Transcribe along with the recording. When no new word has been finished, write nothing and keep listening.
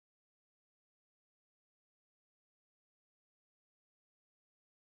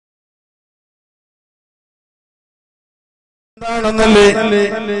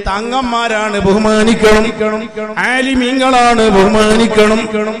തങ്ങന്മാരാണ് ബഹുമാനിക്കണം, ആലിമീങ്ങളാണ് ബഹുമാനിക്കണം,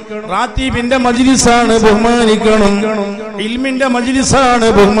 റാത്തീബിന്റെ മജ്ലിസാണ് ബഹുമാനിക്കണം, ഇൽമിന്റെ മജ്ലിസാണ്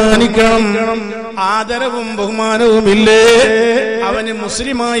ബഹുമാനിക്കണം. ആദരവും ബഹുമാനവും ഇല്ലേ അവന്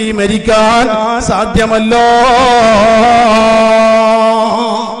മുസ്ലിമായി മരിക്കാൻ സാധ്യമല്ലോ.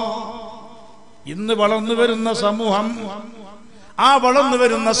 ഇന്ന് വളർന്നു വരുന്ന സമൂഹം, ആ വളർന്നു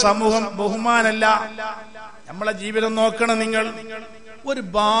വരുന്ന സമൂഹം ബഹുമാനല്ല. നമ്മളെ ജീവിതം നോക്കണം നിങ്ങൾ. ഒരു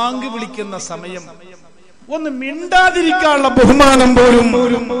ബാങ്ക് വിളിക്കുന്ന സമയം ഒന്ന് മിണ്ടാതിരിക്കാനുള്ള ബഹുമാനം പോലും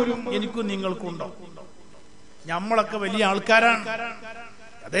എനിക്കും നിങ്ങൾക്കുണ്ടോ? നമ്മളൊക്കെ വലിയ ആൾക്കാരാണ്.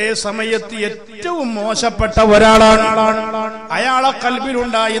 അതേ സമയത്ത് ഏറ്റവും മോശപ്പെട്ട ഒരാളാണ്. അയാളെ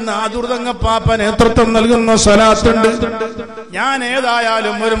കൽബിലുണ്ടായിരുന്ന ആദുർതങ്ങപ്പാപ്പ നേതൃത്വം നൽകുന്ന സ്വലാത്തുണ്ട്. ഞാൻ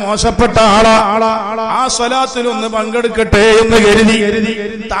ഏതായാലും ഒരു മോശപ്പെട്ട ആളാ, ആ സ്വലാത്തിലൊന്ന് പങ്കെടുക്കട്ടെ എന്ന് കരുതി,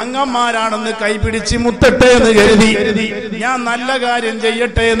 തങ്ങന്മാരാണെന്ന് കൈപിടിച്ച് മുത്തട്ടെ എന്ന് കരുതി, ഞാൻ നല്ല കാര്യം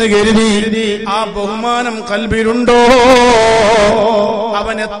ചെയ്യട്ടെ എന്ന് കരുതി, ആ ബഹുമാനം കൽബിലുണ്ടോ?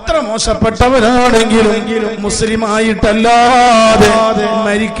 അവൻ എത്ര മോശപ്പെട്ടവനാണെങ്കിലും മുസ്ലിമായിട്ടല്ലാതെ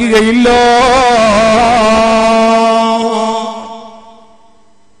മരിക്കുകയില്ല.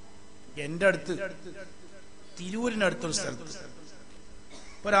 എന്റെ അടുത്ത് തിരൂരിനടുത്തൊരു സ്ഥലത്ത്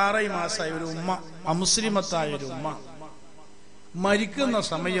ഒരു 6 മാസമായ ഒരു ഉമ്മ, അമുസ്ലിമത്തായ ഒരു ഉമ്മ മരിക്കുന്ന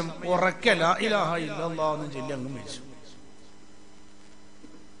സമയം ഉറക്കെ ലാ ഇലാഹ ഇല്ലല്ലാഹ് എന്ന് ചൊല്ലി അങ്ങ് മരിച്ചു.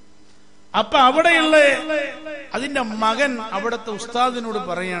 അപ്പൊ അവിടെയുള്ള അതിന്റെ മകൻ അവിടുത്തെ ഉസ്താദിനോട്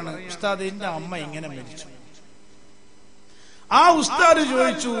പറയാണ്, ഉസ്താദ് എന്റെ അമ്മ ഇങ്ങനെ മരിച്ചു. ആ ഉസ്താദ്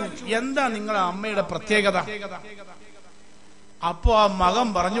ചോദിച്ചു, എന്താ നിങ്ങളുടെ അമ്മയുടെ പ്രത്യേകത? അപ്പൊ ആ മകൻ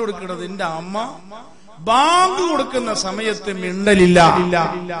പറഞ്ഞു കൊടുക്കുന്നത്, എന്റെ അമ്മ ബാങ്ക് കൊടുക്കുന്ന സമയത്ത് മിണ്ടലില്ല,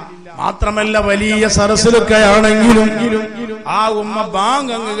 മാത്രമല്ല വലിയ സരസിലൊക്കെ ആണെങ്കിലും ആ ഉമ്മ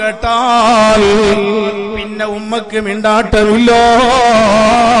ബാങ്ക് അങ്ങ് കേട്ടാൽ പിന്നെ ഉമ്മക്ക് മിണ്ടാട്ടമില്ല.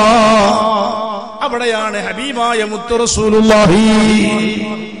 അവിടെയാണ് ഹബീബായ മുത്തു റസൂലുള്ളാഹി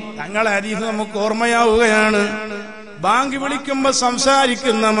തങ്ങളെ ഹദീസ് നമുക്ക് ഓർമ്മയാവുകയാണ്. ബാങ്ക് വിളിക്കുമ്പോ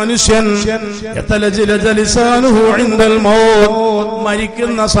സംസാരിക്കുന്ന മനുഷ്യൻ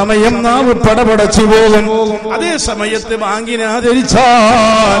മരിക്കുന്ന സമയം നാവ് പടപടച്ചു പോകും. അതേ സമയത്ത് ബാങ്കിനെ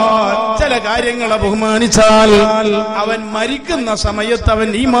ആദരിച്ചാൽ, ചില കാര്യങ്ങളെ ബഹുമാനിച്ചാൽ അവൻ മരിക്കുന്ന സമയത്ത് അവൻ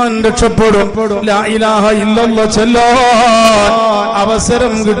ഈമാൻ രക്ഷപ്പെടും. ലാ ഇലാഹ ഇല്ലല്ലാഹ് ചൊല്ലാൻ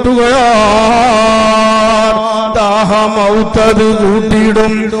അവസരം കിട്ടുകയാണ്. ദാഹമൗത്തത്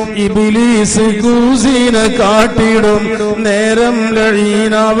കൂട്ടിടും, ഇബ്ലീസ് കൂസിനെ കാട്ടിടും, നേരം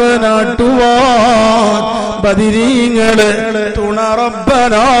ലഴീനവനാട്ടുവാൻ ബദിരീങ്ങള് തുണ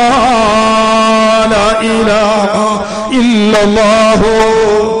റബ്ബനാ ലാ ഇലാഹ ഇല്ലല്ലാഹു.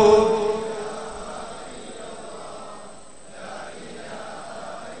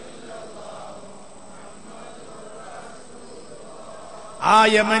 ആ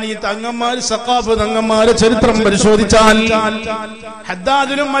യമനി തങ്ങന്മാര്, സഖാഫ് തങ്ങന്മാരെ ചരിത്രം പരിശോധിച്ചാൽ,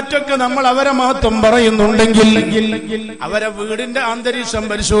 ഹദ്ദാദിലും മറ്റൊക്കെ നമ്മൾ അവരെ മഹത്വം പറയുന്നുണ്ടെങ്കിൽ, അവരെ വീടിന്റെ അന്തരീക്ഷം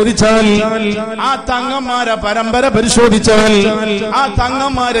പരിശോധിച്ചാൽ, ആ തങ്ങന്മാരെ പരമ്പര പരിശോധിച്ചാൽ, ആ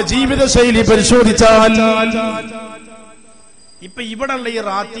തങ്ങന്മാരെ ജീവിതശൈലി പരിശോധിച്ചാൽ, ഇപ്പൊ ഇവിടെയുള്ള ഈ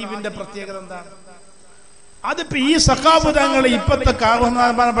റാത്തീബിന്റെ പ്രത്യേകത എന്താണ്? അതിപ്പോ ഈ സഖാഫ് തങ്ങൾ ഇപ്പത്തെ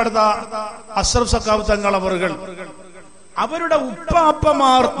കാവപ്പെടുത്ത അഷ്റഫ് സഖാഫ് തങ്ങൾ അവറുകൾ അവരുടെ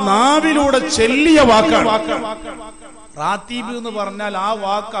ഉപ്പാപ്പമാർ നാവിലൂടെ ചെല്ലിയ വാക്കാണ് റാത്തീബ് എന്ന് പറഞ്ഞാൽ. ആ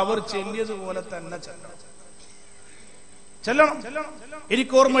വാക്ക് അവർ ചെല്ലിയതുപോലെ തന്നെ ചെല്ലണം.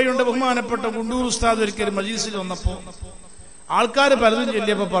 എനിക്ക് ഓർമ്മയുണ്ട്, ബഹുമാനപ്പെട്ട ഗുണ്ടൂർ ഉസ്താദ് ഒരിക്കൽ മജ്ലിസിൽ വന്നപ്പോ ആൾക്കാർ പലതും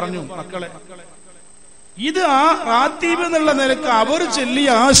ചെല്ലിയപ്പോ പറഞ്ഞു, മക്കളെ ഇത് ആ റാത്തീബ് എന്നുള്ള നിലക്ക് അവർ ചെല്ലിയ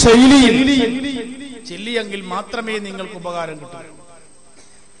ആ ശൈലിയിൽ ചെല്ലിയെങ്കിൽ മാത്രമേ നിങ്ങൾക്ക് ഉപകാരം കിട്ടൂ.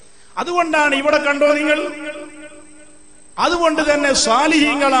 അതുകൊണ്ടാണ് ഇവിടെ കണ്ടോ നിങ്ങൾ, അതുകൊണ്ട് തന്നെ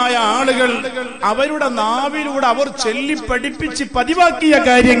സ്വാലിഹീങ്ങളായ ആളുകൾ അവരുടെ നാവിലൂടെ അവർ ചൊല്ലി പഠിപ്പിച്ച് പതിവാക്കിയ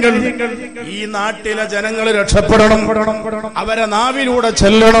കാര്യങ്ങൾ ഈ നാട്ടിലെ ജനങ്ങൾ രക്ഷപ്പെടണം, അവരെ നാവിലൂടെ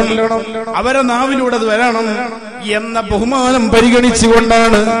ചെല്ലണം, അവരെ നാവിലൂടെ വരണം എന്ന ബഹുമാനം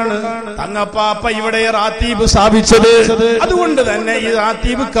പരിഗണിച്ചുകൊണ്ടാണ് തങ്ങപ്പാപ്പ ഇവിടെ റാത്തീബ് സ്ഥാപിച്ചത്. അതുകൊണ്ട് തന്നെ ഈ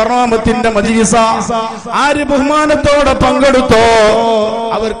റാത്തീബ് കറാമത്തിന്റെ മജ്ലിസ. ആര് ബഹുമാനത്തോടെ പങ്കെടുത്തോ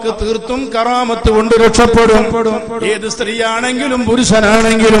അവർക്ക് തീർത്തും കറാമത്ത് കൊണ്ട് രക്ഷപ്പെടും. ഏത് സ്ത്രീയാണെങ്കിലും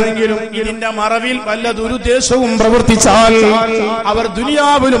പുരുഷനാണെങ്കിലും ഇതിന്റെ മറവിൽ വല്ല ദുരുദ്ദേശവും പ്രവർത്തിച്ചാൽ അവർ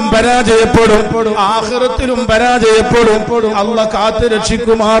ദുനിയാവിലും പരാജയപ്പെടും, ആഖിറത്തിലും പരാജയപ്പെടും. അല്ലാഹ് കാത്ത്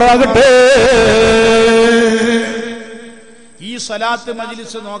രക്ഷിക്കുമാറാകട്ടെ. ഈ സ്വലാത്ത്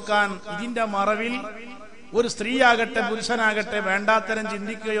മജ്ലിസ് നോക്കാൻ ഇതിന്റെ മറവിൽ ഒരു സ്ത്രീയാകട്ടെ പുരുഷനാകട്ടെ വേണ്ടാത്തരം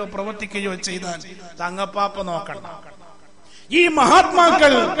ചിന്തിക്കുകയോ പ്രവർത്തിക്കുകയോ ചെയ്താൽ തങ്ങപ്പാപ്പ നോക്കണ്ട. ഈ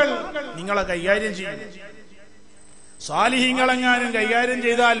മഹാത്മാക്കൾ നിങ്ങളെ കൈകാര്യം ചെയ്യും. സാലിഹീങ്ങളെങ്ങാനും കൈകാര്യം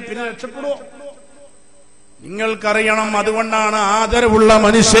ചെയ്താൽ പിന്നെ രക്ഷപ്പെടുവോ? നിങ്ങൾക്കറിയണം. അതുകൊണ്ടാണ് ആദരവുള്ള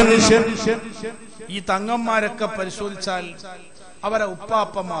മനുഷ്യൻ. ഈ തങ്ങന്മാരൊക്കെ പരിശോധിച്ചാൽ അവരെ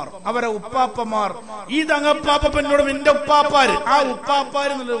ഉപ്പാപ്പമാർ ഈ തങ്ങപ്പാപ്പനോടും എന്റെ ഉപ്പാപ്പാര്, ആ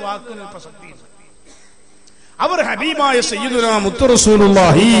ഉപ്പാപ്പാര് എന്നുള്ളൊരു വാക്കിന് പ്രസക്തിയില്ല. അവർ ഹബീബായ സയ്യിദുനാ മുത്തു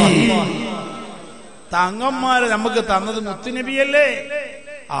റസൂലുള്ളാഹി തങ്ങന്മാരെ നമുക്ക് തന്നത് മുത്തുനബിയല്ലേ.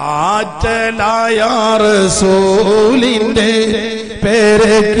 ആറ്റലായ റസൂലിന്റെ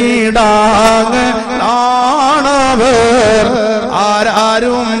പേര് കീടാങ്ങാണവർ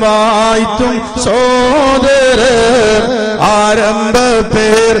ആരാരും വായിത്തും സോദരർ ആരംഭ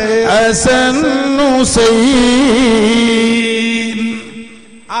പേർ ഹസൻ ഹുസൈൻ.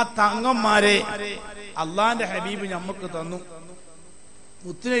 ആ തങ്ങന്മാരെ അള്ളാന്റെ ഹബീബ് നമുക്ക് തന്നു.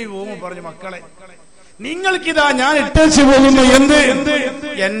 മുത്തുനബി പോകുമ്പോ പറഞ്ഞു, മക്കളെ നിങ്ങൾക്കിതാ ഞാൻ ഇട്ടേച്ചു പോകുന്നു. എന്ത്?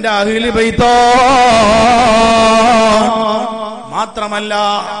 എന്റെ അഹ്ലു ബൈത്താ. മാത്രമല്ല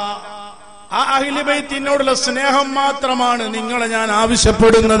ആ അഹ്ലു ബൈത്തിനോടുള്ള സ്നേഹം മാത്രമാണ് നിങ്ങളെ ഞാൻ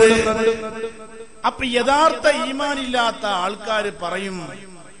ആവശ്യപ്പെടുന്നത്. അപ്പൊ യഥാർത്ഥ ഈമാനില്ലാത്ത ആൾക്കാർ പറയും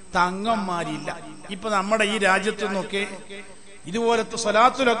തങ്ങന്മാരില്ല. ഇപ്പൊ നമ്മുടെ ഈ രാജ്യത്തു നിന്നൊക്കെ ഇതുപോലത്തെ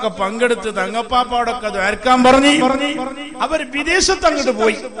സ്വലാത്തിലൊക്കെ പങ്കെടുത്ത് തങ്ങപ്പാപ്പാടൊക്കെ ദ്വാരക്കാൻ പറഞ്ഞു അവർ വിദേശത്ത് അങ്ങോട്ട്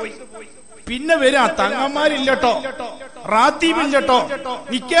പോയി. പിന്നെ വരാ തങ്ങന്മാരില്ലട്ടോ, റാത്തീബില്ലട്ടോ,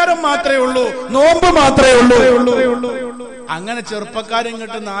 നിക്കാരം മാത്രമേ ഉള്ളൂ, നോമ്പ് മാത്രമേ ഉള്ളൂ. അങ്ങനെ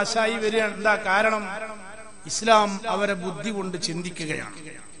ചെറുപ്പക്കാരിങ്ങോട്ട് നാശായി വരികയാണ്. എന്താ കാരണം? ഇസ്ലാം അവരെ ബുദ്ധി കൊണ്ട് ചിന്തിക്കുകയാണ്.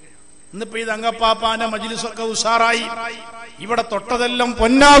 ഇന്നിപ്പോ ഈ തങ്ങപ്പാപ്പാന്റെ മജ്ലിസൊക്കെ ഉഷാറായി. ഇവിടെ തൊട്ടതെല്ലാം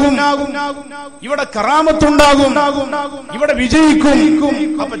പൊന്നാകും, ഇവിടെ കറാമത്തുണ്ടാകും, ഇവിടെ വിജയിക്കും.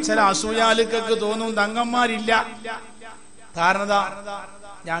 അപ്പൊ ചില അസൂയാലുക്കൾക്ക് തോന്നും തങ്ങന്മാരില്ല. കാരണം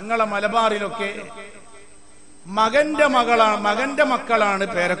ഞങ്ങളെ മലബാറിലൊക്കെ മകന്റെ മക്കളാണ്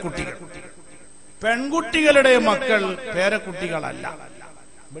പേരക്കുട്ടികൾ, പെൺകുട്ടികളുടെ മക്കൾ പേരക്കുട്ടികളല്ല.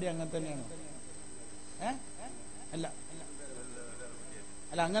 ഇവിടെ അങ്ങനെ തന്നെയാണ്.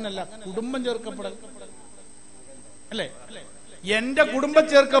 അല്ല അങ്ങനല്ല, കുടുംബം ചേർക്കപ്പെടൽ അല്ലേ? എന്റെ കുടുംബം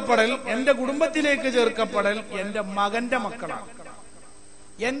ചേർക്കപ്പെടൽ, എന്റെ കുടുംബത്തിലേക്ക് ചേർക്കപ്പെടൽ എന്റെ മകന്റെ മക്കളാണ്.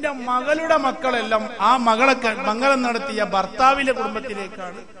 എന്റെ മകളുടെ മക്കളെല്ലാം ആ മകളൊക്കെ മംഗലം നടത്തിയ ഭർത്താവിന്റെ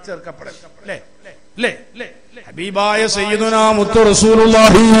കുടുംബത്തിലേക്കാണ് ചേർക്കപ്പെടൽ. അല്ലേ? ഹബീബായ സയ്യിദുനാ മുത്തു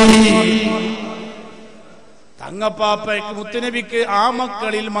റസൂലുള്ളാഹി തങ്ങപ്പാപ്പയ്ക്ക് മുത്തുനബിക്ക് ആ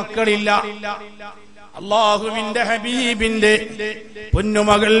മക്കളിൽ മക്കളില്ല. അല്ലാഹുവിന്റെ ഹബീബിന്റെ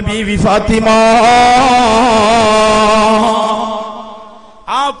പൊന്നുമകൾ ബീവി ഫാത്തിമ,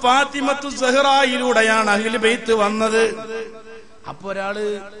 ആ ഫാത്തിമത്തു സഹ്റായിലൂടെയാണ് അഹ്ലു ബൈത്ത് വന്നത്. അപ്പൊ ഒരാള്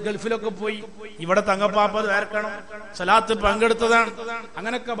ഗൾഫിലൊക്കെ പോയി, ഇവിടെ തങ്ങപ്പാപ്പ വേർക്കണം, സലാത്ത് പങ്കെടുത്തതാണ്.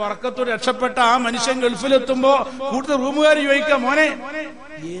 അങ്ങനൊക്കെ ബർക്കത്തോട് രക്ഷപ്പെട്ട ആ മനുഷ്യൻ ഗൾഫിലെത്തുമ്പോ കൂടുതൽ റൂമുകാർ ചോദിക്കാം, മോനെ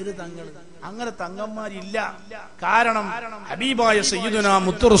ഏത് തങ്ങൾ? അങ്ങനെ തങ്ങന്മാരില്ല. കാരണം ഹബീബായ സയ്യിദുനാ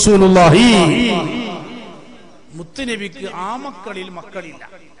മുത്തു റസൂലുള്ളാഹി മുത്തുനബിക്ക് ആ മക്കളിൽ മക്കളില്ല.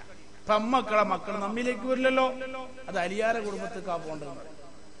 പെമ്മക്കളെ മക്കൾ നമ്മിലേക്ക് വരില്ലല്ലോ. അത് അലിയാര കുടുംബത്തേക്കാ പോകേണ്ടത്.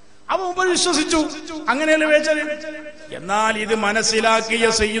 അവ മുമ്പ് വിശ്വസിച്ചു, അങ്ങനെയല്ലേ വേച്ചത്. എന്നാൽ ഇത് മനസ്സിലാക്കിയ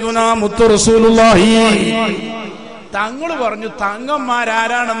സയ്യിദുനാ മുത്തു റസൂലുള്ളാഹി തങ്ങൾ പറഞ്ഞു,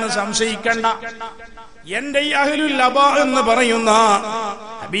 തങ്ങന്മാരാരാണെന്ന് സംശയിക്കണ്ട. എന്റെ ഈ അഹ്ലുൽ അബാ എന്ന് പറയുന്ന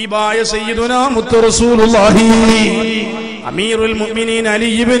ഹബീബായ സയ്യിദുനാ മുത്തു റസൂലുള്ളാഹി അമീറുൽ മുഅ്മിനീൻ അലി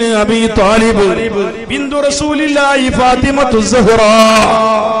ഇബ്നു അബീ ത്വാലിബ് ബിന്തു റസൂലില്ലാഹി ഫാത്തിമത്തു സഹ്റാ,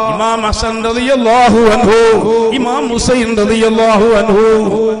 ഇമാം ഹസൻ റളിയല്ലാഹു അൻഹു, ഇമാം ഹുസൈൻ റളിയല്ലാഹു അൻഹു,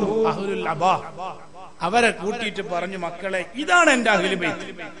 അഹ്ലുൽ അബാ അവരെ കൂട്ടിയിട്ട് പറഞ്ഞു, മക്കളെ ഇതാണ് എന്റെ അഹ്ലു ബൈത്ത്.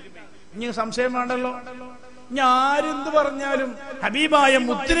 ഇനി സംശയം വേണ്ടല്ലോ. ഞാരെന്ത് പറഞ്ഞാലും ഹബീബായ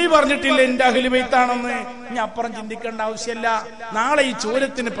മുത്തുനബി പറഞ്ഞിട്ടില്ല എന്റെ അഹ്ലു ബൈത്താണെന്ന്. ഇനി അപ്പുറം ചിന്തിക്കേണ്ട ആവശ്യമില്ല. നാളെ ഈ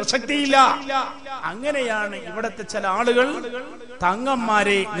ചോദ്യത്തിന് പ്രസക്തിയില്ല. അങ്ങനെയാണ് ഇവിടത്തെ ചില ആളുകൾ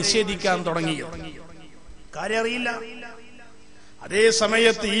തങ്ങന്മാരെ നിഷേധിക്കാൻ തുടങ്ങിയത്. കാര്യം അറിയില്ല. അതേ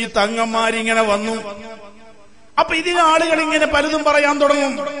സമയത്ത് ഈ തങ്ങന്മാരിങ്ങനെ വന്നു. അപ്പൊ ഇതിന് ആളുകൾ ഇങ്ങനെ പലതും പറയാൻ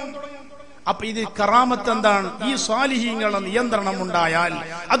തുടങ്ങും. അപ്പൊ ഇത് കറാമത്ത് എന്താണ്? ഈ സ്വാലിഹീങ്ങളുടെ നിയന്ത്രണം ഉണ്ടായാൽ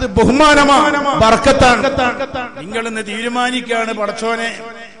അത് ബഹുമാനമാണ്, ബർക്കത്താണ്. നിങ്ങൾ ഇന്ന് തീരുമാനിക്കുകയാണ്, പടച്ചോനെ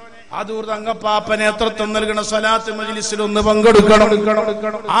അതൂർ തങ്ങപ്പാപ്പ നേതൃത്വം നൽകണ സ്വലാത്ത് മജ്ലിസിൽ ഒന്ന് പങ്കെടുക്കണം,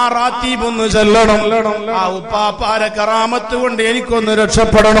 ആ റാത്തീബ് ഒന്ന് ചെല്ലണം, ആ ഉപ്പാപ്പാരെ കറാമത്ത് കൊണ്ട് എനിക്കൊന്ന്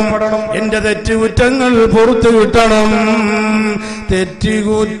രക്ഷപ്പെടണം, എന്റെ തെറ്റുകുറ്റങ്ങൾ പുറത്തു കിട്ടണം.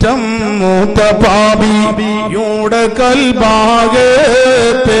 തെറ്റുകുറ്റം മൂത്ത പാപിയുടെ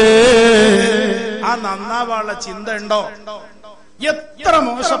കൽഭാഗത്തെ ആ നന്നാവാനുള്ള ചിന്ത ഉണ്ടോ? എത്ര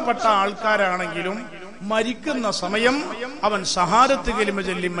മോശപ്പെട്ട ആൾക്കാരാണെങ്കിലും മരിക്കുന്ന സമയം അവൻ ഷഹാദത്ത് കലിമ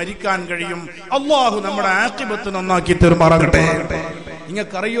ചൊല്ലി മരിക്കാൻ കഴിയും. അല്ലാഹു നമ്മുടെ ആഖിബത്ത് നന്നാക്കി തീർമാറാകട്ടെ.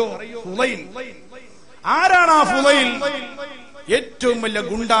 നിങ്ങൾക്കറിയോ, ഹുദൈൽ ആരാണ് ആ ഫുലൈൽ? ഏറ്റവും വലിയ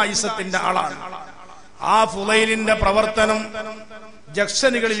ഗുണ്ടായിസത്തിന്റെ ആളാണ്. ആ ഫുലൈലിന്റെ പ്രവർത്തനം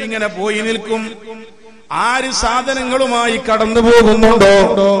ജംഗ്ഷനുകളിൽ ഇങ്ങനെ പോയി നിൽക്കും. ആര് സാധനങ്ങളുമായി കടന്നു പോകുന്നുണ്ടോ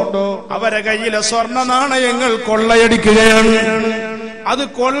അവരെ കയ്യിലെ സ്വർണ്ണ നാണയങ്ങൾ കൊള്ളയടിക്കുകയാണ്. അത്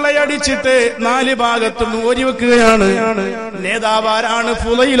കൊള്ളയടിച്ചിട്ട് 4 ഭാഗത്തും ഓരി വെക്കുകയാണ്. നേതാവാരാണ്?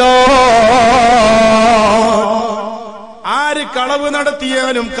 ഫുലൈലോ. ആര് കളവ്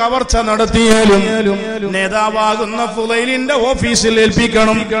നടത്തിയാലും കവർച്ച നടത്തിയാലും നേതാവാകുന്ന ഫുലൈലിന്റെ ഓഫീസിൽ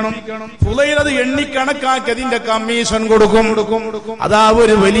ഏൽപ്പിക്കണം. ഫുലൈൽ അത് എണ്ണിക്കണക്കാക്കി അതിന്റെ കമ്മീഷൻ കൊടുക്കും. അതാ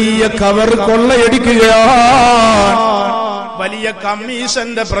ഒരു വലിയ കവർ കൊള്ളയടിക്കുകയാണ്. വലിയ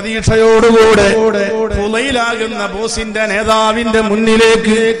കമ്മീഷന്റെ പ്രതീക്ഷയോടുകൂടെ ഫുലൈലാകുന്ന ബോസിന്റെ നേതാവിന്റെ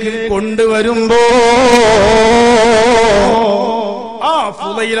മുന്നിലേക്ക് കൊണ്ടുവരുമ്പോ ആ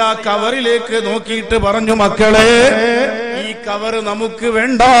ഫുലൈല കവറിലേക്ക് നോക്കിയിട്ട് പറഞ്ഞു, മക്കളെ, ഈ കവർ നമുക്ക്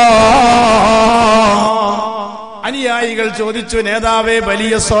വേണ്ട. അനുയായികൾ ചോദിച്ചു, നേതാവേ,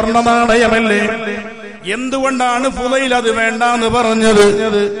 വലിയ സ്വർണ്ണ നാണയമല്ലേ, എന്തുകൊണ്ടാണ് ഫുലൈൽ അത് വേണ്ടെന്ന് പറഞ്ഞത്?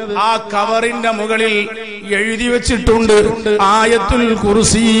 ആ കവറിന്റെ മുകളിൽ എഴുതി വെച്ചിട്ടുണ്ട് ആയത്തുൽ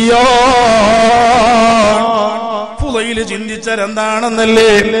കുർസിയ. ഫുലൈൽ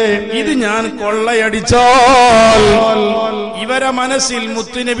ചിന്തിച്ചതെന്താണെന്നല്ലേ, ഇത് ഞാൻ കൊള്ളയടിച്ചാൽ ഇവരെ മനസ്സിൽ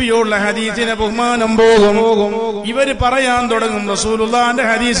മുത്തുനബിയുള്ള ഹദീസിന് ബഹുമാനം പോകും. ഇവര് പറയാൻ തുടങ്ങും റസൂലുള്ളാഹിന്റെ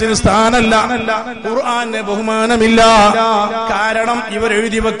ഹദീസിന് സ്ഥാനമല്ല, ഖുർആന് ബഹുമാനമില്ല. കാരണം ഇവർ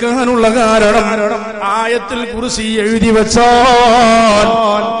എഴുതി വെക്കാനുള്ള കാരണം ആയത്തുൽ കുർസി എഴുതി വെച്ചാൽ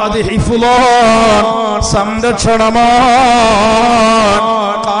അത് ഹിഫ്ളാൻ, സംരക്ഷണമാണ്.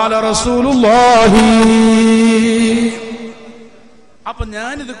 ഖാല റസൂലുള്ളാഹി. അപ്പൊ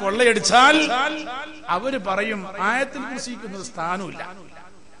ഞാനിത് കൊള്ളയടിച്ചാൽ അവര് പറയും ആയത്തുൽ കുർസിക്ക് സ്ഥാനമില്ല.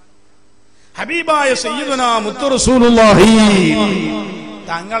 ഹബീബായ സയ്യിദുനാ മുത്തു റസൂലുള്ളാഹി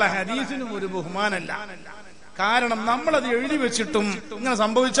തങ്ങളെ ഹദീസിനും ഒരു ബഹുമാനല്ല. കാരണം നമ്മളത് എഴുതി വെച്ചിട്ടും ഇങ്ങനെ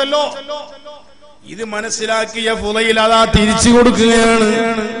സംഭവിച്ചല്ലോ. ഇത് മനസ്സിലാക്കിയ ഫുലൈൽ അതാ തിരിച്ചു കൊടുക്കുകയാണ്,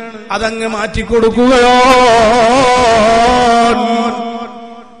 അതങ്ങ് മാറ്റിക്കൊടുക്കുകയോ.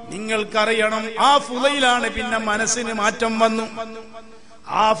 നിങ്ങൾക്കറിയണം, ആ ഫുലൈലാണ് പിന്നെ മനസ്സിന് മാറ്റം വന്നു.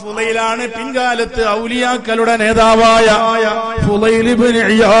 ആ ഫുലൈലാണ് പിൻകാലത്ത് ഔലിയാക്കളുടെ നേതാവായ ഫുലൈൽ ഇബ്നു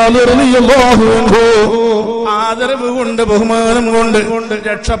ഇയാദ് റളിയല്ലാഹു അൻഹു ആദരവ് കൊണ്ട് ബഹുമാനം കൊണ്ട്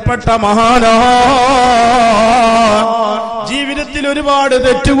രക്ഷപ്പെട്ട മഹാനാണ്. ജീവിതത്തിൽ ഒരുപാട്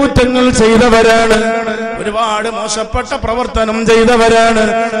തെറ്റുകുറ്റങ്ങൾ ചെയ്തവരാണ്, ഒരുപാട് മോശപ്പെട്ട പ്രവർത്തനം ചെയ്തവരാണ്.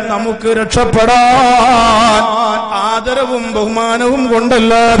 നമുക്ക് രക്ഷപ്പെടാൻ ആദരവും ബഹുമാനവും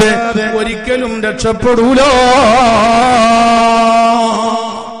കൊണ്ടല്ലാതെ ഒരിക്കലും രക്ഷപ്പെടൂല.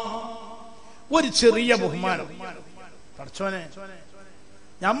 ഒരു ചെറിയ ബഹുമാനം. പഠിച്ചോനെ,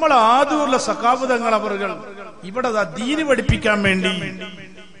 നമ്മൾ ആദൂരിലെ സഖാഫ് തങ്ങൾ അവറുകൾ ഇവിടെ ദീന് പഠിപ്പിക്കാൻ വേണ്ടി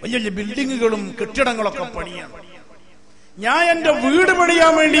വലിയ വലിയ ബിൽഡിങ്ങുകളും കെട്ടിടങ്ങളൊക്കെ പണിയാണ്. ഞാൻ എന്റെ വീട്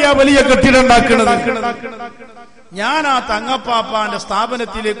പണിയാൻ വേണ്ടിയാ വലിയ കെട്ടിടം ഉണ്ടാക്കുന്നത്. ഞാൻ ആ തങ്ങപ്പാപ്പാന്റെ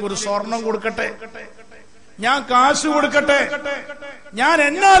സ്ഥാപനത്തിലേക്ക് ഒരു സ്വർണം കൊടുക്കട്ടെ, ഞാൻ കാശ് കൊടുക്കട്ടെ, ഞാൻ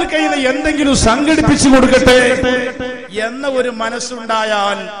എന്നാൽ കഴിയുന്ന എന്തെങ്കിലും സംഘടിപ്പിച്ചു കൊടുക്കട്ടെ എന്ന ഒരു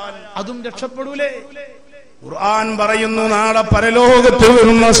മനസ്സുണ്ടായാൽ അതും രക്ഷപ്പെടൂലേ? ഖുർആൻ പറയുന്നു, നാളെ പരലോകത്ത്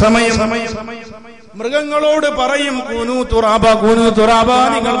വരുന്ന സമയം മൃഗങ്ങളോട് പറയും, കൂനു തുറാബ, കൂനു തുറാബ,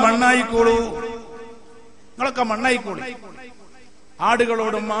 നിങ്ങൾ മണ്ണായിക്കോളൂ, നിങ്ങളൊക്കെ മണ്ണായിക്കോളൂ.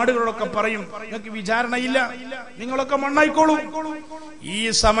 ആടുകളോടും മാടുകളോടൊക്കെ പറയും, നിങ്ങൾക്ക് വിചാരണയില്ല, നിങ്ങളൊക്കെ മണ്ണായിക്കോളൂ. ഈ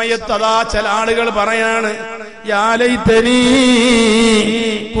സമയത്ത് അതാ ചില ആളുകൾ പറയാണ്, യാ ലൈതനീ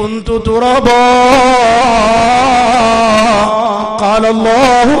കുന്തു തുറാബാ. ഖാല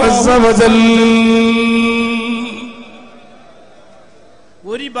അല്ലാഹു അസ്സ വജൽ.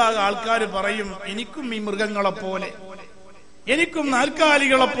 ഒരു ഭാഗം ആൾക്കാർ പറയും, എനിക്കും ഈ മൃഗങ്ങളെ പോലെ, എനിക്കും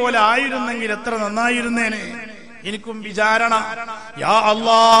നാൽക്കാലികളെ പോലെ ആയിരുന്നെങ്കിൽ എത്ര നന്നായിരുന്നേനെ, എനിക്കും വിചാരണ. യാ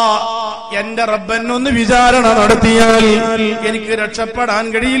അല്ലാഹ്, എന്റെ റബ്ബനൊന്ന് വിചാരണ നടത്തിയാൽ എനിക്ക് രക്ഷപ്പെടാൻ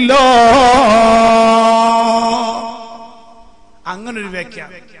കഴിയില്ല. അങ്ങനൊരു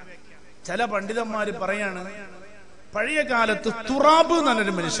വ്യാഖ്യാനം ചില പണ്ഡിതന്മാര് പറയാണ്. പഴയ കാലത്ത് തുറാബ്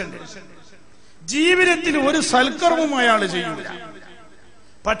എന്നൊരു മനുഷ്യന്റെ ജീവിതത്തിൽ ഒരു സൽക്കർമ്മവും അയാൾ ചെയ്യൂല.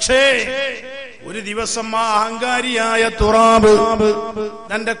 പക്ഷേ ഒരു ദിവസം ആ അഹങ്കാരിയായ തുറാബ്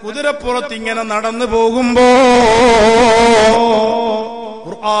തന്റെ കുതിരപ്പുറത്ത് ഇങ്ങനെ നടന്നു പോകുമ്പോ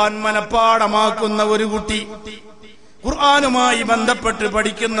ഖുർആൻ മനപ്പാഠമാക്കുന്ന ഒരു കുട്ടി, ഖുർആനുമായി ബന്ധപ്പെട്ട്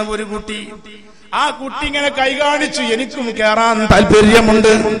പഠിക്കുന്ന ഒരു കുട്ടി, ആ കുട്ടി ഇങ്ങനെ കൈ കാണിച്ചു, എനിക്കും കയറാൻ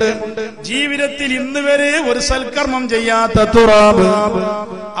താല്പര്യമുണ്ട്. ജീവിതത്തിൽ ഇന്ന് വരെ ഒരു സൽക്കർമ്മം ചെയ്യാത്ത തുറാബ്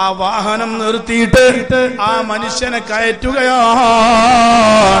ആ വാഹനം നിർത്തിയിട്ട് ആ മനുഷ്യനെ കയറ്റുകയോ,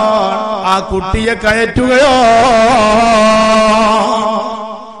 ആ കുട്ടിയെ കയറ്റുകയോ.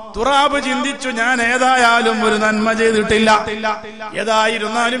 തുറാബ് ചിന്തിച്ചു, ഞാൻ ഏതായാലും ഒരു നന്മ ചെയ്തിട്ടില്ല.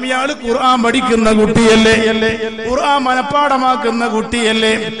 ഏതായിരുന്നാലും ഇയാള് ഖുർആൻ പഠിക്കുന്ന കുട്ടിയല്ലേ, ഖുർആൻ മനപ്പാടമാക്കുന്ന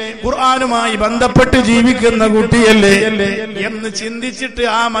കുട്ടിയല്ലേ, ഖുർആനുമായി ബന്ധപ്പെട്ട് ജീവിക്കുന്ന കുട്ടിയല്ലേ എന്ന് ചിന്തിച്ചിട്ട്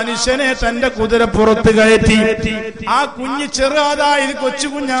ആ മനുഷ്യനെ തന്റെ കുതിരപ്പുറത്ത് കയറ്റി. ആ കുഞ്ഞ് ചെറുതായത് കൊച്ചു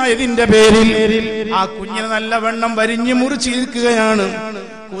കുഞ്ഞായതിന്റെ പേരിൽ ആ കുഞ്ഞിനെ നല്ല വെണ്ണം വരിഞ്ഞു മുറിച്ചിരിക്കുകയാണ്.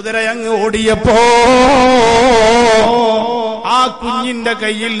 കുതിരയങ്ങ് ഓടിയപ്പോ ആ കുഞ്ഞിന്റെ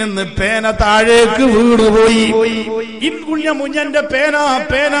കയ്യിൽ നിന്ന് പേന താഴേക്ക് വീണുപോയി. ഈ കുഞ്ഞന്റെ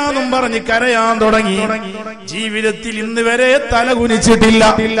പേനാന്നും പറഞ്ഞ് കരയാൻ തുടങ്ങി. ജീവിതത്തിൽ ഇന്ന് വരെ തല കുനിച്ചിട്ടില്ല,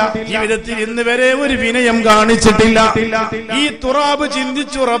 ജീവിതത്തിൽ ഇന്ന് വരെ ഒരു വിനയം കാണിച്ചിട്ടില്ല. ഈ തുറാബ്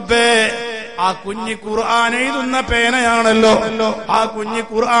ചിന്തിച്ചു, റബ്ബേ ആ കുഞ്ഞ് ഖുർആൻ എഴുതുന്ന പേനയാണല്ലോ, ആ കുഞ്ഞ്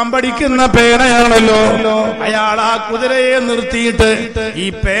ഖുർആൻ പഠിക്കുന്ന പേനയാണല്ലോ. അയാൾ ആ കുതിരയെ നിർത്തിയിട്ട് ഈ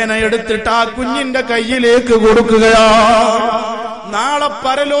പേന എടുത്തിട്ട് ആ കുഞ്ഞിന്റെ കയ്യിലേക്ക് കൊടുക്കുകയാ. നാളെ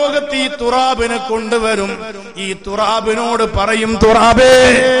പരലോകത്ത് ഈ തുറാബിനെ കൊണ്ടുവരും. ഈ തുറാബിനോട് പറയും, തുറാബേ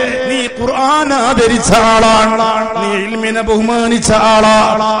നീ ഖുർആൻ ആദരിച്ച ആളാണ്, നീ ഇൽമിനെ ബഹുമാനിച്ച ആളാ,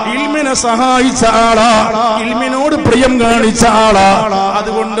 ഇൽമിനെ സഹായിച്ച ആളാ, ഇൽമിനോട് പ്രിയം കാണിച്ച ആളാ.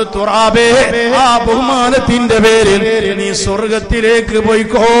 അതുകൊണ്ട് തുറാബേ ആ ബഹുമാനത്തിന്റെ പേരിൽ നീ സ്വർഗത്തിലേക്ക്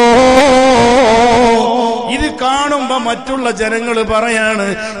പോയിക്കോ. ഇത് കാണുമ്പോ മറ്റുള്ള ജനങ്ങൾ പറയാണ്,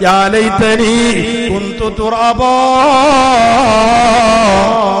 യാ ലൈതനി കുന്തു തുറാബാ,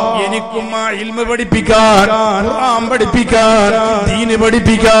 എനിക്കും ആ ഇൽമ പഠിപ്പിക്കാൻ, ഖുർആൻ പഠിപ്പിക്കാൻ, ദീന്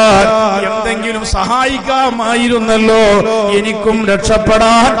പഠിപ്പിക്കാൻ എന്തെങ്കിലും സഹായിക്കാമായിരുന്നല്ലോ, എനിക്കും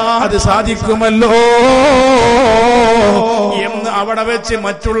രക്ഷപ്പെടാൻ അത് സാധിക്കുമല്ലോ എന്ന് അവിടെ വെച്ച്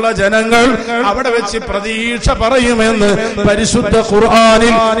മറ്റുള്ള ജനങ്ങൾ അവിടെ വെച്ച് പ്രതീക്ഷ പറയുമെന്ന് പരിശുദ്ധ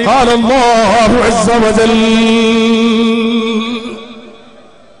ഖുർആനിൽ ഖാലല്ലാഹു അസ്സ വജൽ.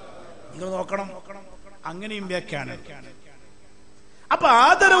 നിങ്ങൾ നോക്കണം, അങ്ങനെയും വ്യാഖ്യാനം. അപ്പൊ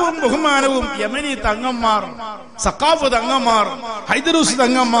ആദരവും ബഹുമാനവും യമനി തങ്ങന്മാർ, സഖാഫ് തങ്ങന്മാർ, ഹൈദരൂസ്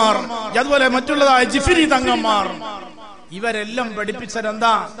തങ്ങന്മാർ, അതുപോലെ മറ്റുള്ളതായ ജിഫിരി തങ്ങന്മാർ, ഇവരെല്ലാം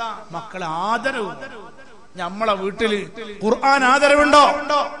പഠിപ്പിച്ചതെന്താ? മക്കളെ ആദരവും. നമ്മളെ വീട്ടില് ഖുർആൻ ആദരവുണ്ടോ?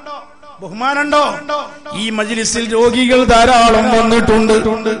 ബഹുമാനുണ്ടോ? ഈ മജ്ലിസിൽ രോഗികൾ ധാരാളം വന്നിട്ടുണ്ട്,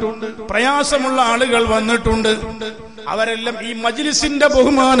 പ്രയാസമുള്ള ആളുകൾ വന്നിട്ടുണ്ട്. അവരെല്ലാം ഈ മജ്ലിസിന്റെ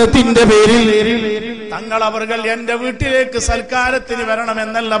ബഹുമാനത്തിന്റെ പേരിൽ തങ്ങൾ അവർകൾ എന്റെ വീട്ടിലേക്ക് സൽക്കാരത്തിന്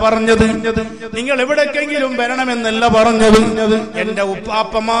വരണമെന്നല്ല പറഞ്ഞത്, നിങ്ങൾ എവിടേക്കെങ്കിലും വരണമെന്നല്ല പറഞ്ഞത്. എന്റെ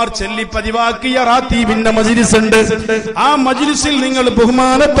ഉപ്പാപ്പമാർ ചൊല്ലി പതിവാക്കിയ റാത്തീബിന്റെ മജ്ലിസ് ഉണ്ട്. ആ മജ്ലിസിൽ നിങ്ങൾ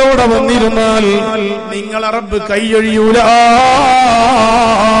ബഹുമാനത്തോടെ വന്നിരുന്നാൽ നിങ്ങൾ റബ്ബ് കൈയൊഴിയൂല.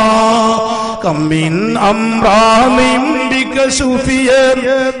 കമ്മിൻ അംറാമിൻ ബിക ശുഫിയൻ,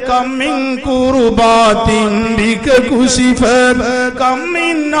 കമ്മിൻ കുർബാതിൻ ബിക കുശിഫൻ,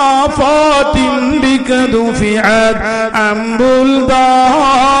 കമ്മിൻ ആഫാതിൻ ബിക ദുഫിഅത് അംബുൽ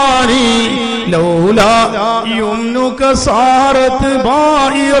ദാരി, ലൗലാ യുംനുക സാറത്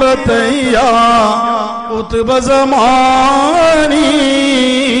ബായിറതയ്യാ ഖുത്ബ സമാനി,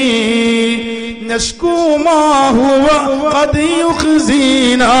 نشكو ما هو قد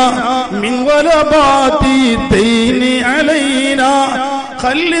يخزينا من غلبات الدين علينا،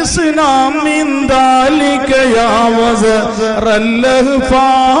 خلصنا من ذلك يا وزر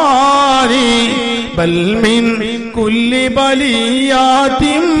اللهفان، بل من كل بليات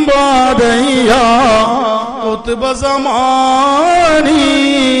بعديا قطب زماني.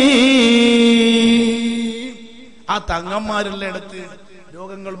 ആ തങ്ങന്മാരുടെ അടുത്ത്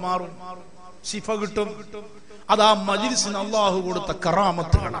രോഗങ്ങൾ മാറും, ശിഫ കിട്ടും. അത് ആ മജ്ലിസിന് അല്ലാഹു കൊടുത്ത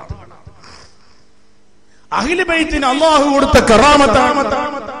കറാമത്തുകളാണ്. അഹ്ലു ബൈത്തിന് അല്ലാഹു കൊടുത്ത കറാമത്താണ്.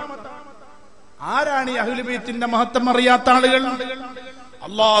 ആരാണ് ഈ അഹ്ലു ബൈത്തിന്റെ മഹത്വം അറിയാത്ത ആളുകൾ?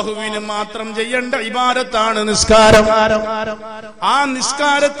 അല്ലാഹുവിന് മാത്രം ചെയ്യേണ്ട ഇബാദത്താണ് നിസ്കാരം. ആ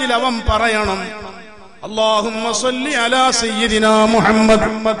നിസ്കാരത്തിൽ അവൻ പറയണം, അല്ലാഹുമ്മ സ്വല്ലി അലാ സയ്യിദിനാ മുഹമ്മദ്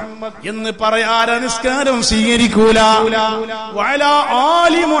എന്ന് പറയാതെ നിസ്കാരം സ്വീകരിക്കൂല. വഅലാ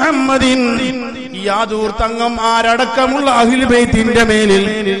ആലി മുഹമ്മദിൻ, യാദൂർ തങ്ങം ആരടക്കമുള്ള അഹ്ലു ബൈത്തിന്റെ മേലിൽ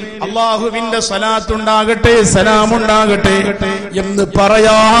അല്ലാഹുവിന്റെ സ്വലാത്തുണ്ടാകട്ടെ, സലാമുണ്ടാകട്ടെ എന്ന്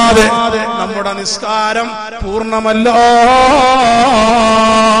പറയാതെ നമ്മുടെ നിസ്കാരം പൂർണ്ണമല്ല.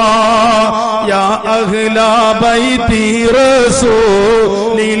 യാ അഹ്ല ബൈതി റസൂലില്ലാഹി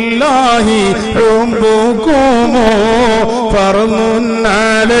റബ്ബുകും ഫർമുൻ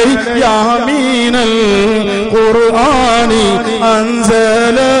അലൈയാ മിനൽ ഖുർആനി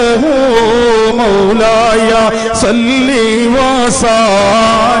അൻസലഹു മൗലായ സല്ലി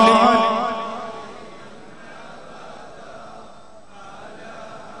വസല്ലി.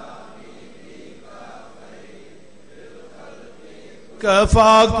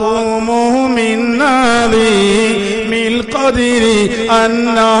 كفاكم من عظيم القدر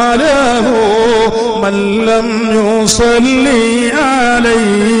أن له من لم يصلي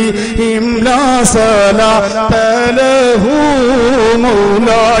عليهم لا صلاة له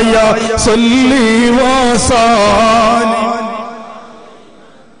مولاي صل وسلم.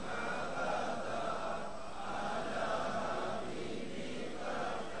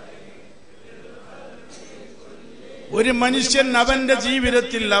 ഒരു മനുഷ്യൻ അവന്റെ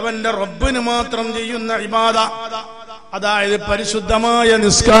ജീവിതത്തിൽ അവന്റെ റബ്ബിന് മാത്രം ചെയ്യുന്ന ഇബാദ, അതായത് പരിശുദ്ധമായ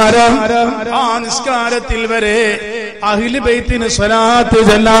നിസ്കാരം, ആ നിസ്കാരത്തിൽ വരെ അഹ്ലു ബൈത്തിന് സ്വലാത്ത്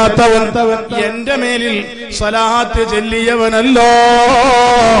ചൊല്ലാത്തവൻ എന്റെ മേലിൽ സ്വലാത്ത് ചൊല്ലിയവനല്ലോ.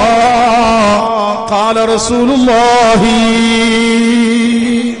 ഖാല റസൂലുള്ളാഹി.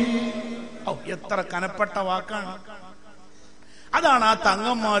 എത്ര കനപ്പെട്ട വാക്കാണ്! അതാണ് ആ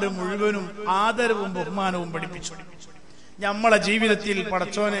തങ്ങന്മാര് മുഴുവനും ആദരവും ബഹുമാനവും പഠിപ്പിച്ചു. നമ്മളെ ജീവിതത്തിൽ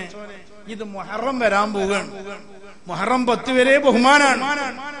പടച്ചോനെ, ഇത് മുഹറം വരാൻ പോവുകയാണ്. മുഹറം 10 വരെ ബഹുമാനാണ്,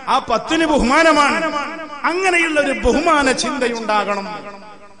 ആ 10ന് ബഹുമാനമാണ്. അങ്ങനെയുള്ള ഒരു ബഹുമാന ചിന്തയുണ്ടാകണം.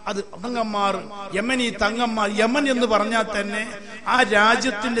 അത് തങ്ങന്മാർ, യമനി തങ്ങന്മാർ. യമൻ എന്ന് പറഞ്ഞാൽ തന്നെ ആ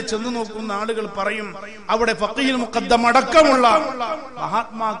രാജ്യത്തിന്റെ ചെന്ന് നോക്കുന്ന ആളുകൾ പറയും, അവിടെ ഫഖീഹുൽ മുഖദ്ദം അടക്കമുള്ള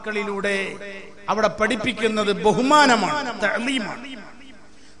മഹാത്മാക്കളിലൂടെ അവിടെ പഠിപ്പിക്കുന്നത് ബഹുമാനമാണ്, തഅലീമാണ്.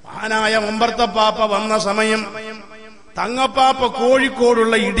 മഹാനായ മമ്പർത്തപ്പാപ്പ വന്ന സമയം തങ്ങപ്പാപ്പ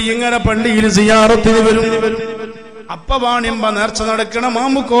കോഴിക്കോടുള്ള ഇടിയങ്ങര പള്ളിയിൽ സിയാറത്തിന് വരും. അപ്പവാണിമ്പ നേർച്ച നടക്കണ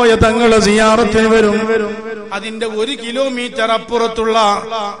മാമുക്കോയ തങ്ങളെ സിയാറത്തിന് വരും. അതിന്റെ 1 കിലോമീറ്റർ അപ്പുറത്തുള്ള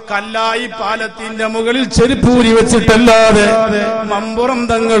കല്ലായി പാലത്തിന്റെ മുകളിൽ ചെരുപ്പൂരി വെച്ചിട്ടല്ലാതെ മമ്പുറം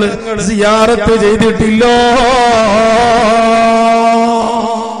തങ്ങള് സിയാറത്ത് ചെയ്തിട്ടില്ല.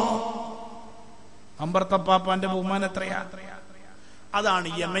 അമ്പർത്തപ്പാപ്പാന്റെ ബഹുമാനം എത്രയാ! അതാണ്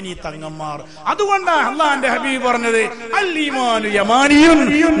യമനി തങ്ങന്മാർ. അതുകൊണ്ടാണ് അള്ളാന്റെ ഹബീബ് പറഞ്ഞത്, അൽ ഈമാനു യമാനിയുൻ,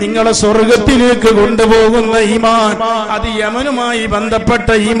 നിങ്ങളെ സ്വർഗത്തിലേക്ക് കൊണ്ടുപോകുന്ന ഈമാൻ അത് യമനുമായി ബന്ധപ്പെട്ട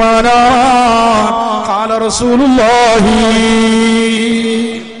ഈമാനാ. ഖാല റസൂലുള്ളാഹി.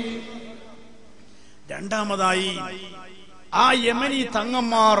 രണ്ടാമതായി ആ യമനി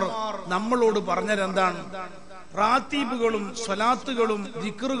തങ്ങന്മാർ നമ്മളോട് പറഞ്ഞതെന്താണ്? റാത്തീബുകളും സ്വലാത്തുകളും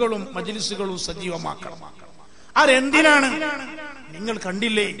ദിക്റുകളും മജ്ലിസുകളും സജീവമാക്കണം. അതെന്തിനാണ്? നിങ്ങൾ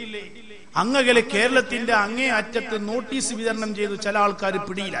കണ്ടില്ലേ, അങ്ങകലെ കേരളത്തിന്റെ അങ്ങേ അറ്റത്ത് നോട്ടീസ് വിതരണം ചെയ്തു ചില ആൾക്കാർ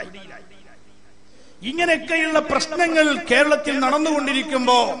പിടിയിലായി. ഇങ്ങനെയൊക്കെയുള്ള പ്രശ്നങ്ങൾ കേരളത്തിൽ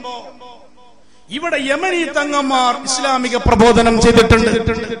നടന്നുകൊണ്ടിരിക്കുമ്പോ ഇവിടെ യമനി തങ്ങന്മാർ ഇസ്ലാമിക പ്രബോധനം ചെയ്തിട്ടുണ്ട്.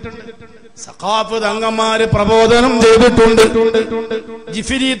 സഖാഫ് തങ്ങന്മാര് പ്രബോധനം ചെയ്തിട്ടുണ്ട്.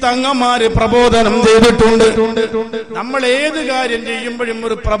 ജിഫിരി തങ്ങന്മാര് പ്രബോധനം ചെയ്തിട്ടുണ്ട്. നമ്മൾ ഏത് കാര്യം ചെയ്യുമ്പോഴും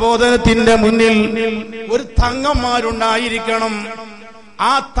ഒരു പ്രബോധനത്തിന്റെ മുന്നിൽ ഒരു തങ്ങന്മാരുണ്ടായിരിക്കണം.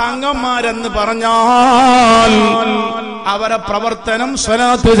 ആ തങ്ങന്മാരെന്ന് പറഞ്ഞാൽ അവരെ പ്രവർത്തനം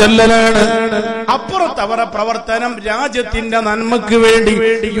സ്വലാത്ത് ചൊല്ലലാണ്. അപ്പുറത്ത് അവരെ പ്രവർത്തനം രാജ്യത്തിന്റെ നന്മക്ക് വേണ്ടി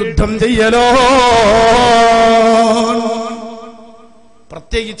യുദ്ധം ചെയ്യലോ.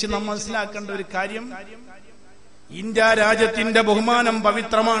 പ്രത്യേകിച്ച് നാം മനസ്സിലാക്കേണ്ട ഒരു കാര്യം, ഇന്ത്യ രാജ്യത്തിന്റെ ബഹുമാനം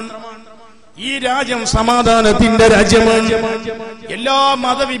പവിത്രമാണ്. ഈ രാജ്യം സമാധാനത്തിന്റെ രാജ്യമാണ്. എല്ലാ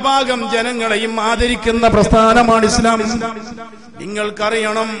മതവിഭാഗം ജനങ്ങളെയും ആദരിക്കുന്ന പ്രസ്ഥാനമാണ് ഇസ്ലാം.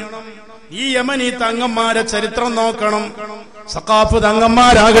 നിങ്ങൾക്കറിയണം, ഈ യമനി തങ്ങന്മാരെ ചരിത്രം നോക്കണം. സഖാഫ്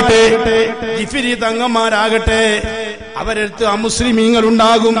തങ്ങന്മാരാകട്ടെ, ജിഫിരി തങ്ങന്മാരാകട്ടെ, അവരെടുത്ത്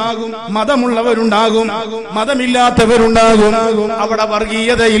അമുസ്ലിമീങ്ങളുണ്ടാകും, മതമുള്ളവരുണ്ടാകും, മതമില്ലാത്തവരുണ്ടാകും. അവിടെ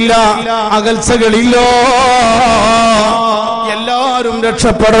വർഗീയതയില്ല, അകൽച്ചകളില്ല. എല്ലാവരും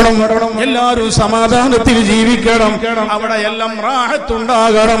രക്ഷപ്പെടണം, എല്ലാവരും സമാധാനത്തിൽ ജീവിക്കണം, അവിടെ എല്ലാം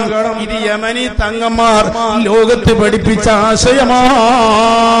റാഹത്തുണ്ടാകണം. ഇത് യമനി തങ്ങന്മാർ ലോകത്ത് പഠിപ്പിച്ച ആശയമാണ്.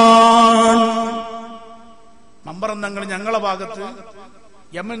 മമ്പറം തങ്ങൾ ഞങ്ങളെ ഭാഗത്ത്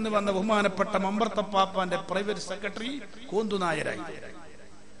യമനിൽ വന്ന ബഹുമാനപ്പെട്ട മമ്പർത്തപ്പാപ്പാന്റെ പ്രൈവറ്റ് സെക്രട്ടറി കോന്തുനായരായി.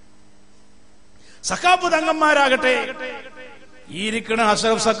 സഖാഫ് തങ്ങന്മാരാകട്ടെ, ഈ ഇരിക്കണ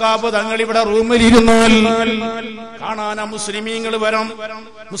അഷ്റഫ് സഖാഫ് തങ്ങൾ ഇവിടെ റൂമിൽ ഇരുന്നാൽ കാണാൻ മുസ്ലിമീങ്ങൾ വരും,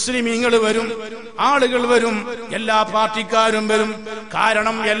 മുസ്ലിമീങ്ങൾ വരും, ആളുകൾ വരും, എല്ലാ പാർട്ടിക്കാരും വരും.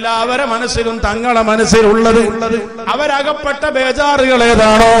 കാരണം എല്ലാവരുടെ മനസ്സിലും തങ്ങളെ മനസ്സിലുള്ളത് അവരകപ്പെട്ട ബേജാറുകൾ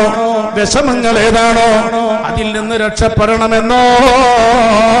ഏതാണോ, വിഷമങ്ങൾ ഏതാണോ, അതിൽ നിന്ന് രക്ഷപ്പെടണമെന്നോ.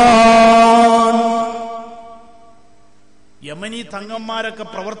 യമനി തങ്ങന്മാരൊക്കെ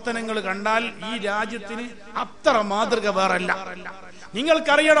പ്രവർത്തനങ്ങൾ കണ്ടാൽ ഈ രാജ്യത്തിന് അത്ര മാതൃക വേറല്ല.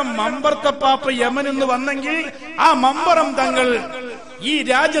 നിങ്ങൾക്കറിയണം, മമ്പർത്തപ്പാപ്പ യമനിൽ നിന്ന് വന്നെങ്കിൽ ആ മമ്പറം തങ്ങൾ ഈ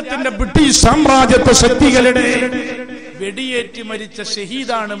രാജ്യത്തിന്റെ ബ്രിട്ടീഷ് സാമ്രാജ്യത്വ ശക്തികളുടെ വെടിയേറ്റ് മരിച്ച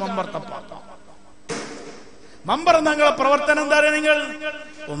ഷഹീദാണ് മമ്പർത്തപ്പാപ്പ. മമ്പർ തങ്ങളെ പ്രവർത്തനം എന്താ നിങ്ങൾ?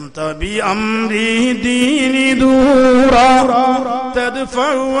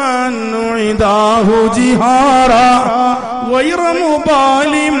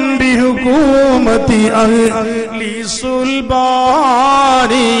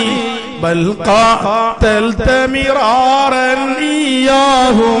 بل قاتلت مرارا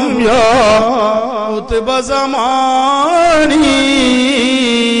إياهم يا قطب زماني.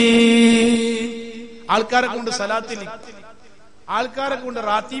 ആൾക്കാരെ കൊണ്ട് സലാത്തിൽ, ആൾക്കാരെ കൊണ്ട്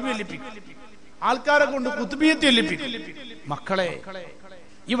റാത്തീബ് ലിപ്പിക്കും, ആൾക്കാരെ കൊണ്ട് കുത്തുബിയത്ത് ലിപ്പിക്കും. മക്കളെ,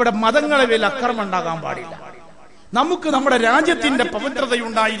 ഇവിടെ മതങ്ങളെ മേൽ അക്രമം ഉണ്ടാകാൻ പാടില്ല. നമുക്ക് നമ്മുടെ രാജ്യത്തിന്റെ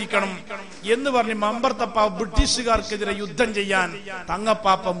പവിത്രതയുണ്ടായിരിക്കണം എന്ന് പറഞ്ഞ് മമ്പർ തപ്പാപ്പ ബ്രിട്ടീഷുകാർക്കെതിരെ യുദ്ധം ചെയ്യാൻ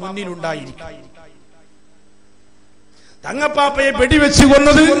തങ്ങപ്പാപ്പ മുന്നിലുണ്ടായിരിക്കും. തങ്ങപ്പാപ്പയെ വെടിവെച്ച്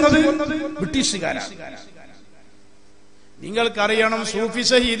കൊന്നത് ബ്രിട്ടീഷുകാരാണ്. നിങ്ങൾക്കറിയണം, സൂഫി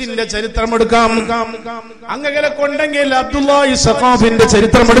ഷഹീദിന്റെ ചരിത്രം എടുക്കാം, അങ്ങനെ കൊണ്ടെങ്കിൽ അബ്ദുല്ലാഹി സഖാഫിന്റെ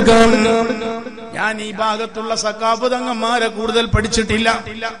ചരിത്രം എടുക്കാം. ഞാൻ ഈ ഭാഗത്തുള്ള സഖാഫ് തങ്ങന്മാരെ കൂടുതൽ പഠിച്ചിട്ടില്ല.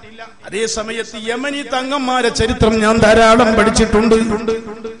 അതേ സമയത്ത് യമനി തങ്ങന്മാരെ ചരിത്രം ഞാൻ ധാരാളം പഠിച്ചിട്ടുണ്ട്.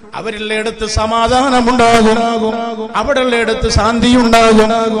 അവരുള്ളയിടത്ത് സമാധാനമുണ്ടാകും, അവിടെയുള്ളയിടത്ത് ശാന്തി ഉണ്ടാകും,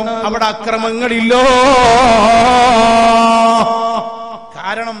 അവിടെ അക്രമങ്ങളില്ലോ.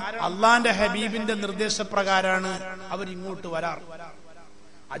 കാരണം അള്ളാന്റെ ഹബീബിന്റെ നിർദ്ദേശപ്രകാരമാണ് അവർ ഇങ്ങോട്ട് വരാറ്.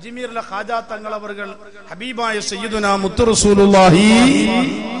 അജ്മീറിലെ ഖാജാ തങ്ങൾ അവർകൾ ഹബീബായ സയ്യിദുനാ മുത്തു റസൂലുള്ളാഹി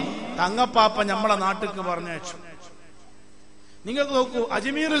തങ്ങപ്പാപ്പ നമ്മളെ നാട്ടിലേക്ക് പറഞ്ഞയച്ചു. നിങ്ങൾക്ക് നോക്കൂ,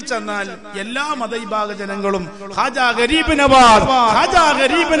 അജ്മീറിൽ ചെന്നാൽ എല്ലാ മതവിഭാഗ ജനങ്ങളും ഖാജാ ഗരീബ് നവാസ്, ഖാജാ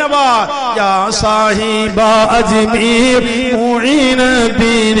ഗരീബ് നവാസ്, യാ സാഹിബ അജ്മീർ മുഈന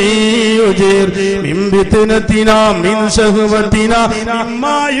ദീനി യുജീർ മിൻ ബിത്നതിനാ മിൻ ശഹവതിനാ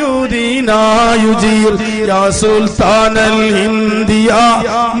മിമ്മാ യുദീനാ യുജീർ യാ സുൽത്താനൽ ഹിന്ദിയാ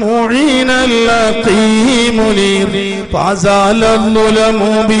മുഈനൽ ലഖീം മുനീർ ഫസാലൽ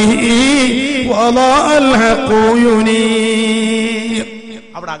ളുലമു ബിഹി വളാൽ ഹഖു യുനീർ.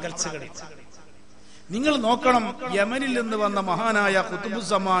 അവിടെ അകൽച്ചകൾ. നിങ്ങൾ നോക്കണം, യമനിൽ നിന്ന് വന്ന മഹാനായ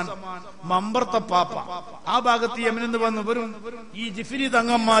ഖുതുബുസ്സമാൻ മമ്പർ തപ്പാപ്പ, ആ ഭാഗത്ത് യമനിൽ നിന്ന് വന്നവരും ഈ ജിഫിരി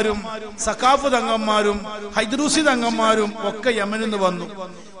തങ്ങന്മാരും സഖാഫ് തങ്ങന്മാരും ഹൈദ്രൂസി തങ്ങന്മാരും ഒക്കെ യമനിൽ നിന്ന് വന്നു.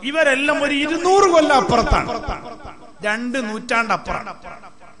 ഇവരെല്ലാം ഒരു 200 കൊല്ലം അപ്പുറത്താണ്, 2 നൂറ്റാണ്ട് അപ്പുറം,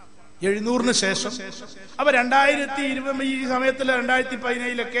 700 ശേഷം. അപ്പൊ 2020 ഈ സമയത്തില്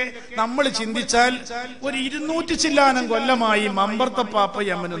 2017 നമ്മൾ ചിന്തിച്ചാൽ ഒരു 200 ചില്ലാനം കൊല്ലമായി മമ്പർ തപ്പാപ്പ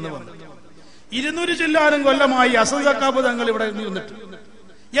യമനിൽ നിന്ന് വന്നു. 200 ചില്ലാനം കൊല്ലമായി അസൻ സഖാഫ് തങ്ങൾ ഇവിടെ നിന്നിട്ട്.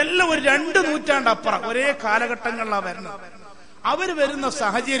 എല്ലാം ഒരു 2 നൂറ്റാണ്ട് അപ്പുറം, ഒരേ കാലഘട്ടങ്ങളിലാണ് വരുന്നത്. അവര് വരുന്ന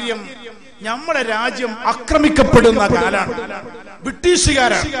സാഹചര്യം നമ്മുടെ രാജ്യം ആക്രമിക്കപ്പെടുന്ന കാലാണ്,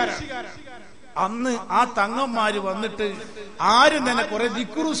 ബ്രിട്ടീഷുകാരാണ്. അന്ന് ആ തങ്ങന്മാര് വന്നിട്ട് ആരും തന്നെ കുറെ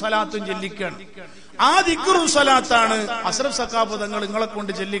ദിക്റും സലാത്തും ചെല്ലിക്കണം. ആ ദിക്റും സലാത്താണ് അസ്റഫ് സഖാഫ് തങ്ങൾ നിങ്ങളെ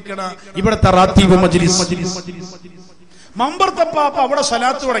കൊണ്ട് ചെല്ലിക്കണ ഇവിടുത്തെ റാത്തീബ് മജ്ലിസ്. മമ്പർ തപ്പാപ്പ അവിടെ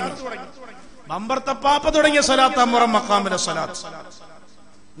സലാത്ത് തുടങ്ങി. മമ്പർ തപ്പാപ്പ തുടങ്ങിയ സലാത്ത് അമറം മഖാമിലെ സലാത്ത്.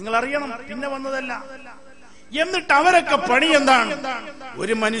 നിങ്ങൾ അറിയണം, പിന്നെ വന്നതല്ല. എന്നിട്ട് അവരൊക്കെ പണി എന്താണ്?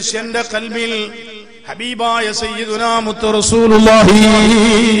 ഒരു മനുഷ്യന്റെ ഖൽബിൽ ഹബീബായ സയ്യിദുനാ മുത്തു റസൂലുള്ളാഹി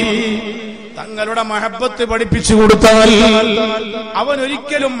തങ്ങളുടെ മഹബത്ത് പഠിപ്പിച്ചു കൊടുത്താൽ അവൻ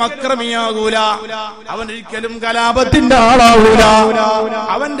ഒരിക്കലും അക്രമിയാകൂല, അവൻ ഒരിക്കലും കലാപത്തിന്റെ ആളാവൂല.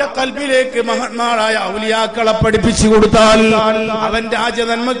 അവന്റെ കൽബിലേക്ക് മഹന്മാരായ ഔലിയാക്കളെ പഠിപ്പിച്ചു കൊടുത്താൽ അവൻ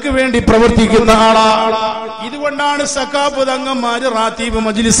രാജ്യനന്മക്ക് വേണ്ടി പ്രവർത്തിക്കുന്ന ആളാണ്. ഇതുകൊണ്ടാണ് സഖാഫ് തങ്ങന്മാര് റാത്തീബ്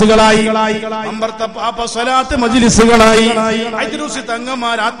മജ്ലിസുകളായി, മമ്പർ തപ്പാപ്പ സ്വലാത്ത് മജ്ലിസുകളായി, ഹൈദ്രൂസി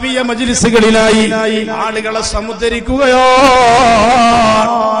തങ്ങന്മാർ ആത്മീയ മജ്ലിസുകളിലായി ആളുകളെ സമുദ്ധരിക്കുകയോ.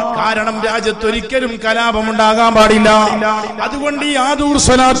 കാരണം രാജ്യത്തൊരിക്കലും കലാപമുണ്ടാകാൻ പാടില്ല. അതുകൊണ്ട് ഈ ആദൂർ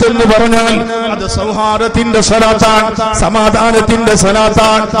സ്വലാത്ത് എന്ന് പറഞ്ഞാൽ അത് സൗഹാർദ്ദത്തിന്റെ സ്വലാത്താണ്, സമാധാനത്തിന്റെ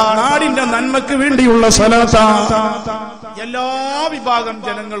സ്വലാത്താണ്, നാടിന്റെ നന്മക്ക് വേണ്ടിയുള്ള സ്വലാത്താണ്, എല്ലാ വിഭാഗം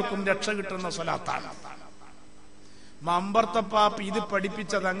ജനങ്ങൾക്കും രക്ഷ കിട്ടുന്ന സ്വലാത്താണ്. മമ്പർ തപ്പാപ്പ ഇത്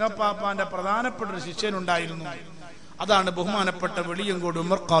പഠിപ്പിച്ച തങ്ങപ്പാപ്പാന്റെ പ്രധാനപ്പെട്ട ഒരു ശിഷ്യനുണ്ടായിരുന്നു. അതാണ് ബഹുമാനപ്പെട്ട വെളിയങ്കോട്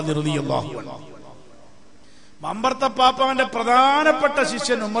ഉമർ ഖാദി റളിയല്ലാഹു അൻഹു. മമ്പർ തപ്പാപ്പാന്റെ പ്രധാനപ്പെട്ട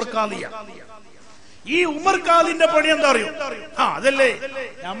ശിഷ്യൻ ഉമർ ഖാദിയാണ്. ഈ ഉമർ ഖാദിന്റെ പണി എന്താ അറിയോ? അതല്ലേ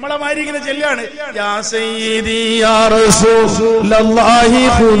നമ്മളെ മാതിരി ഇങ്ങനെ ചെല്ലാണ്, യാ സയ്യിദി യാ റസൂലല്ലാഹി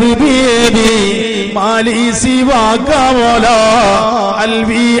ഖുദ് ബിയദി മാലി സിവാക വലാ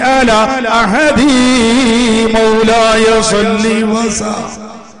അൽവി അലാ അഹദി മൗലായ സല്ലി വസ.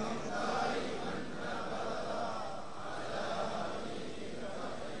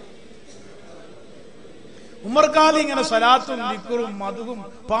 ഉമർ ഖാദി ഇങ്ങനെ സ്വലാത്തും ദിക്റും മധുവും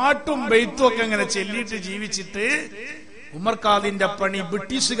പാട്ടും ബെയ്ത്തും ഒക്കെ ഇങ്ങനെ ചെല്ലിയിട്ട് ജീവിച്ചിട്ട് ഉമർ ഖാദിന്റെ പണി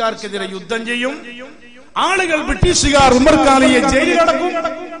ബ്രിട്ടീഷുകാർക്കെതിരെ യുദ്ധം ചെയ്യും. ആളുകൾ ബ്രിട്ടീഷുകാർ ഉമർ ഖാലിയെ ജയിലിലടക്കും.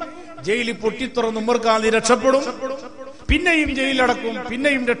 ജയിലിൽ പൊട്ടിത്തുറന്ന് ഉമർ ഖാലി രക്ഷപ്പെടും. പിന്നെയും ജയിലടക്കും,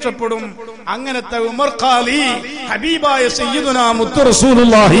 പിന്നെയും രക്ഷപ്പെടും. അങ്ങനത്തെ ഉമർ ഖാലി ഹബീബായ സയ്യിദുനാ മുത്തു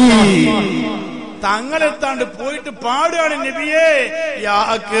റസൂലുള്ളാഹി തങ്ങളെത്താണ്ട് പോയിട്ട് പാടുകയാണ്, നബിയേ യാ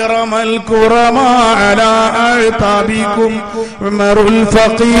അക്റമൽ ഖുറമാ അലാ അഅ്താബികും ഉമറുൽ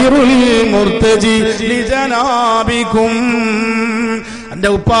ഫഖീറുൽ മുർതജി ലിജനാബികും. എന്റെ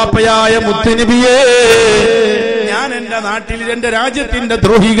ഉപ്പാപ്പയായ മുത്തുനബിയേ, ഞാൻ എന്റെ നാട്ടിൽ എന്റെ രാജ്യത്തിന്റെ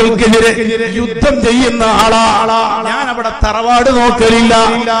ദ്രോഹികൾക്കെതിരെ യുദ്ധം ചെയ്യുന്ന ആളാ. ഞാൻ അവിടെ തറവാട് നോക്കലില്ല,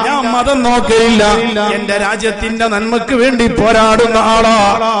 ഞാൻ മതം നോക്കലില്ല. എന്റെ രാജ്യത്തിന്റെ നന്മക്ക് വേണ്ടി പോരാടുന്ന ആളാ.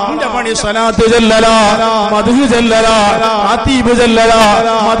 എന്റെ പണി സ്വലാത്ത് ചൊല്ലലാ, മദ്ഹ് ചൊല്ലലാ, ആതീബ് ചൊല്ലലാ,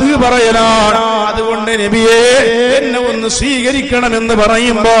 മദ്ഹ് പറയലാണ്. അതുകൊണ്ട് നബിയേ എന്നെ ഒന്ന് സ്വീകരിക്കണമെന്ന്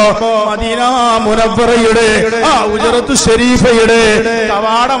പറയുമ്പോ മദീന മുനവ്വറയുടെ ആ ഉജറത്തു ശരീഫയുടെ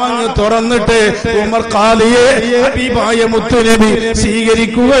കവാടം അങ്ങ് തുറന്നിട്ട് ഉമർ ഖാലിയെ ഹബീബായ മുത്തുനബി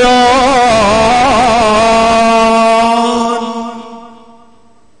സ്വീകരിക്കുകയോ.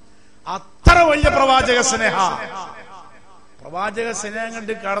 അത്ര വലിയ പ്രവാചക സ്നേഹ. പ്രവാചക സ്നേഹം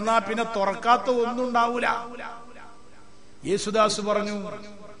കണ്ട് കടന്നാ പിന്നെ തുറക്കാത്ത ഒന്നും ഉണ്ടാവൂല. യേശുദാസ് പറഞ്ഞു,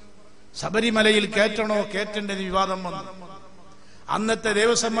 ശബരിമലയിൽ കയറ്റണോ കേറ്റേണ്ട വിവാദം വന്നു. അന്നത്തെ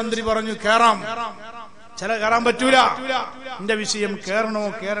ദേവസ്വം മന്ത്രി പറഞ്ഞു കേറാം, ചില കയറാൻ പറ്റൂല. എന്റെ വിഷയം കേറണോ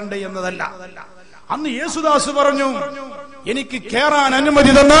കേറണ്ടേ എന്നതല്ല. അന്ന് യേശുദാസ് പറഞ്ഞു, എനിക്ക് കേറാൻ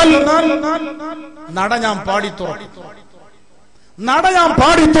അനുമതി തന്നാൽ നട ഞാൻ പാടിത്തുറക്കും, നട ഞാൻ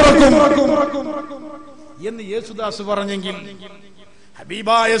പാടിത്തുറക്കും എന്ന് യേശുദാസ് പറഞ്ഞെങ്കിൽ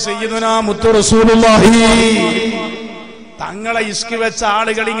ഹബീബായ സയ്യിദുനാ മുത്തു റസൂലുള്ളാഹി തങ്ങളെ ഇസ്കി വെച്ച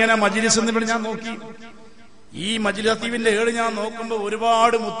ആളുകൾ ഇങ്ങനെ മജ്ലിസ് എന്ന് ഞാൻ നോക്കി. ഈ മജ്ലിസിന്റെ ഏട് ഞാൻ നോക്കുമ്പോ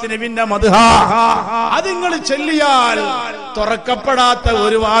ഒരുപാട് മുത്തുനബിന്റെ മദ്ഹ. അത് നിങ്ങൾ ചൊല്ലിയാൽ തുറക്കപ്പെടാത്ത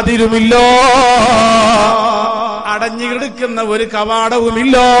ഒരു വാതിലുമില്ലോ, അടഞ്ഞു കിടക്കുന്ന ഒരു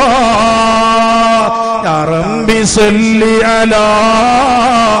കവാടവുമില്ല. യാ റബ്ബി സല്ലി അലാ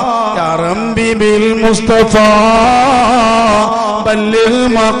യാ റബ്ബി ബിൽ മുസ്തഫ ബല്ലിഗ്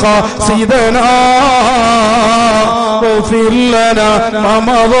മഖാസിദനാ വഗ്ഫിർ ലനാ മാ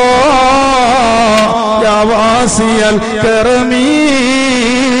മദാ യാ വാസിയൽ കറമി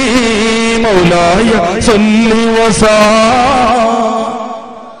മൗലായ സല്ലി വസാ.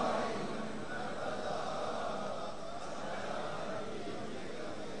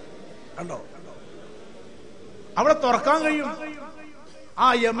 അവിടെ തുറക്കാൻ കഴിയും. ആ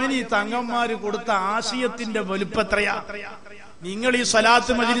യമനി തങ്ങന്മാര് കൊടുത്ത ആശയത്തിന്റെ വലുപ്പത്രയാ. നിങ്ങൾ ഈ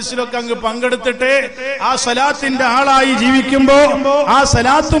സലാത്ത് മജ്ലിസിലൊക്കെ അങ്ങ് പങ്കെടുത്തിട്ട് ആ സലാത്തിന്റെ ആളായി ജീവിക്കുമ്പോ, ആ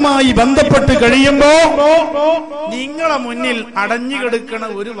സലാത്തുമായി ബന്ധപ്പെട്ട് കഴിയുമ്പോ നിങ്ങളെ മുന്നിൽ അടഞ്ഞു കിടക്കണ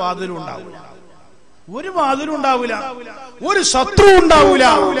ഒരു വാതിലും ഉണ്ടാവില്ല, ഒരു വാതിലും ഉണ്ടാവില്ല, ഒരു ശത്രു ഉണ്ടാവില്ല.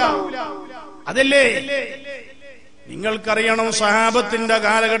 അതല്ലേ നിങ്ങൾക്കറിയണം, സഹാബത്തിന്റെ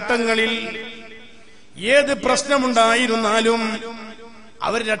കാലഘട്ടങ്ങളിൽ ഏത് പ്രശ്നമുണ്ടായിരുന്നാലും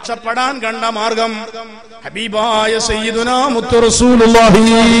അവർ രക്ഷപ്പെടാൻ കണ്ട മാർഗം ഹബീബായ സയ്യിദുനാ മുത്തു റസൂലുള്ളാഹി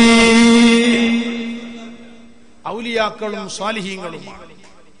ഔലിയാക്കളും സ്വാലിഹീങ്ങളുമാണ്.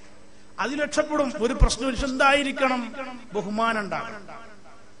 അത് രക്ഷപ്പെടും. ഒരു പ്രശ്നം എന്തായിരിക്കണം? ബഹുമാനം ഉണ്ടാകണം.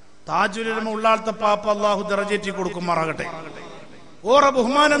 താജുൽ ഉലമ ഉള്ളാളത്തെ പാപ്പ അല്ലാഹു ദറജേറ്റി കൊടുക്കുമാറാകട്ടെ. ഓറ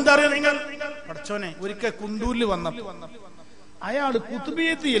ബഹുമാനം എന്താ അറിയാം നിങ്ങൾ? പഠിച്ചോനെ, ഒരിക്കൽ കുണ്ടൂരിൽ വന്നപ്പോ അയാള്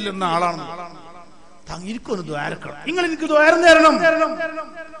കുത്തുബിയത്ത് ചെല്ലുന്ന ആളാണ്. എനിക്കൊന്ന് ദ്വാരക്കണം, നിങ്ങൾ എനിക്ക് ദ്വാരം തരണം.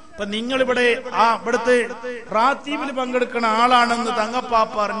 അപ്പൊ നിങ്ങളിവിടെ ഇവിടുത്തെ റാത്തീബിൽ പങ്കെടുക്കുന്ന ആളാണെന്ന്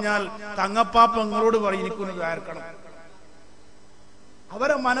തങ്ങപ്പാപ്പ അറിഞ്ഞാൽ തങ്ങപ്പാപ്പ നിങ്ങളോട് പറയും എനിക്കൊന്ന് ദ്വാരക്കണം.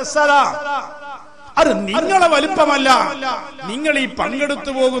 അവരെ മനസ്സതാ. അത് നിങ്ങളെ വലിപ്പമല്ല, നിങ്ങൾ ഈ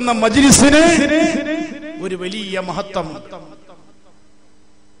പങ്കെടുത്തു പോകുന്ന മജ്ലിസിന് ഒരു വലിയ മഹത്വം.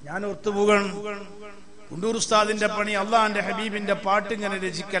 ഞാൻ ഓർത്തുപോകണം, കുണ്ടൂർ ഉസ്താദിന്റെ പണി അള്ളാന്റെ ഹബീബിന്റെ പാട്ട് ഇങ്ങനെ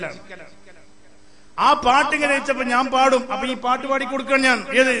രചിക്കലാണ്. ആ പാട്ട് ഇങ്ങനെ വെച്ചപ്പോ ഞാൻ പാടും. അപ്പൊ ഈ പാട്ട് പാടി കൊടുക്കാൻ ഞാൻ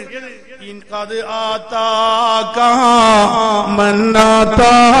ഏത്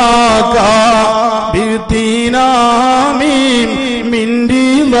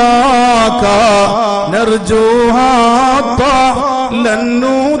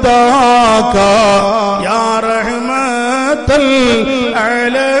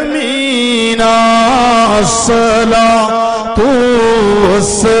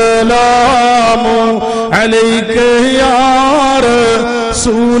والسلام عليك يا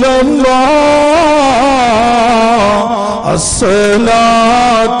رسول الله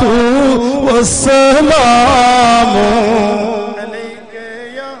الصلاة والسلام عليك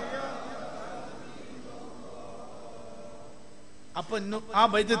يا. അപ്പൊ ആ ആ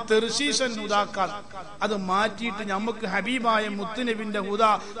ബൈത്ത് തെർശീഷൻ ഹുദാക്കാൻ അത് മാറ്റിയിട്ട് നമുക്ക് ഹബീബായ മുത്തുനബിന്റെ ഹുദ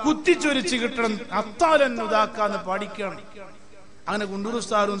കുത്തിച്ചൊരിച്ച് കിട്ടണം. അത്താലൻ ഹുദാക്കാന്ന് പാടിക്കണം. അങ്ങനെ ഗുണ്ടൂർ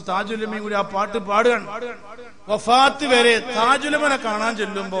ഉസ്താദും താജുലമയും കൂടി ആ പാട്ട് പാടുകയാണ്. വഫാത്ത് വരെ താജുലമനെ കാണാൻ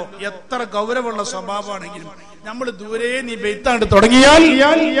ചെല്ലുമ്പോ എത്ര ഗൗരവമുള്ള സ്വഭാവമാണെങ്കിലും നമ്മൾ ദൂരെ നീ ബെയ്ത്താണ്ട് തുടങ്ങിയാൽ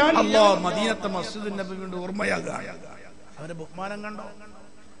അല്ലാഹ് മദീനത്തെ മസ്ജിദ് നബവിയുടെ ഓർമ്മയാകുക. അവന്റെ ബഹുമാനം കണ്ടോ?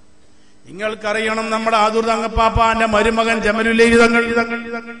 നിങ്ങൾക്കറിയണം, നമ്മുടെ ആദൂർ തങ്ങപ്പാപ്പാന്റെ മരുമകൻ ജമലുല്ലൈലി തങ്ങൾ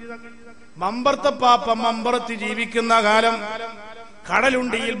മമ്പർത്തെ പാപ്പ മമ്പറത്ത് ജീവിക്കുന്ന കാലം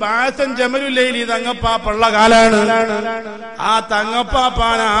കടലുണ്ടിയിൽ ബാസൻ ജമലുല്ലൈലി തങ്ങപ്പാപ്പുള്ള കാലാണ്. ആ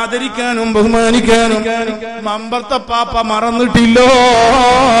തങ്ങപ്പാപ്പാനെ ആദരിക്കാനും ബഹുമാനിക്കാനും മമ്പർത്തെ പാപ്പ മറന്നിട്ടില്ലോ.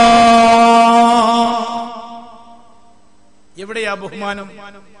 എവിടെയാ ബഹുമാനം?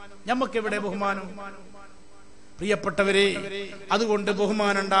 ഞമ്മക്കെവിടെ ബഹുമാനം? പ്രിയപ്പെട്ടവരെ, അതുകൊണ്ട്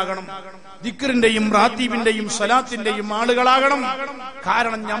ബഹുമാനം ഉണ്ടാകണം. ദിക്റിന്റെയും റാത്തീബിന്റെയും സ്വലാത്തിന്റെയും ആളുകളാകണം.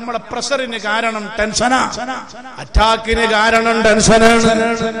 കാരണം നമ്മളെ പ്രഷറിന് കാരണം ടെൻഷനാ, അറ്റാക്കിന് കാരണം ടെൻഷനാണ്,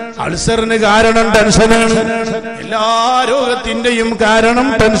 അൾസറിന് കാരണം ടെൻഷനാണ്, എല്ലാ രോഗത്തിന്റെയും കാരണം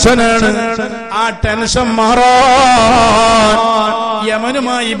ടെൻഷനാണ്. ആ ടെൻഷൻ മാറാൻ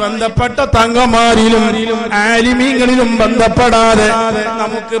യമനുമായി ബന്ധപ്പെട്ട തങ്ങന്മാരിലും ആലിമീങ്ങളിലും ബന്ധപ്പെടാതെ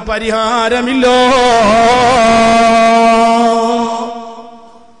നമുക്ക് പരിഹാരമില്ലോ.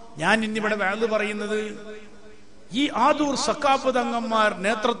 ഞാൻ ഇന്നിവിടെ വാഴ്ന്നു പറയുന്നത് ഈ ആദൂർ സഖാഫ് തങ്ങന്മാർ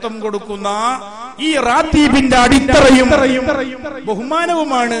നേതൃത്വം കൊടുക്കുന്ന ഈ റാത്തീബിന്റെ അടിത്തറയും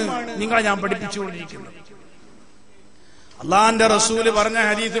ബഹുമാനവുമാണ് നിങ്ങളെ ഞാൻ പഠിപ്പിച്ചുകൊണ്ടിരിക്കുന്നത്. അള്ളാന്റെ റസൂല് പറഞ്ഞ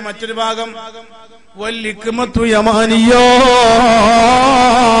ഹദീസ് മറ്റൊരു ഭാഗം, വൽഹിക്മത്തു യമാനിയോ,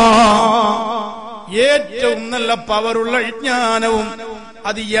 ഏറ്റവും നല്ല പവറുള്ള വിജ്ഞാനവും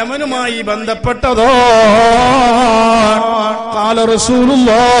അത് യമനുമായി ബന്ധപ്പെട്ടതോ. ഖാല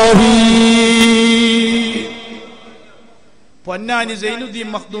റസൂലുള്ളാഹി. പൊന്നാനി സൈനുദ്ദീൻ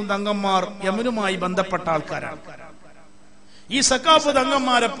മഖ്ദൂം തങ്ങന്മാർ യമനുമായി ബന്ധപ്പെട്ട ആൾക്കാരാണ്. ഈ സഖാഫ്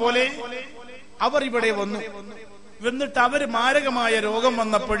തങ്ങന്മാരെ പോലെ അവർ ഇവിടെ വന്നു. എന്നിട്ട് അവര് മാരകമായ രോഗം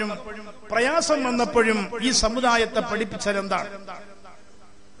വന്നപ്പോഴും പ്രയാസം വന്നപ്പോഴും ഈ സമുദായത്തെ പഠിപ്പിച്ചത്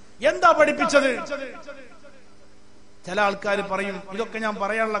എന്താ പഠിപ്പിച്ചത്? ചില ആൾക്കാർ പറയും, ഇതൊക്കെ ഞാൻ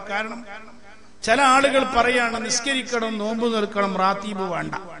പറയാനുള്ള കാരണം, ചില ആളുകൾ പറയാണ് നിസ്കരിക്കണം, നോമ്പ് നിൽക്കണം, റാത്തീബ്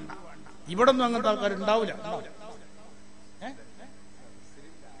വേണ്ട. ഇവിടെ ഒന്നും അങ്ങനത്തെ ആൾക്കാർ ഉണ്ടാവില്ല.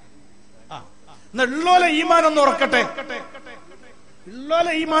 ഉള്ളോലെ ഈമാൻ ഒന്ന് ഉറക്കട്ടെ,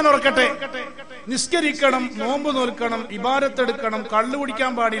 ഉള്ളോലെ ഈമാൻ ഉറക്കട്ടെ. നിസ്കരിക്കണം, നോമ്പ് നോൽക്കണം, ഇബാദത്തെടുക്കണം, കള്ളു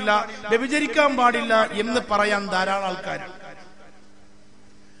കുടിക്കാൻ പാടില്ല, വ്യഭിചരിക്കാൻ പാടില്ല എന്ന് പറയാൻ ധാരാളം ആൾക്കാർ.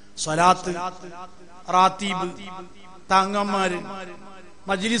 സ്വലാത്ത്, റാത്തീബ്, തങ്ങന്മാര്,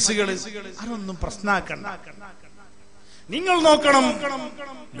 മജ്ലിസുകള് അതൊന്നും പ്രശ്നാക്കണ്ട. നിങ്ങൾ നോക്കണം,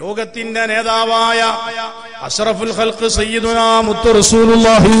 ലോകത്തിന്റെ നേതാവായ അഷ്റഫുൽ ഖൽഖ് സയ്യിദുനാ മുത്തു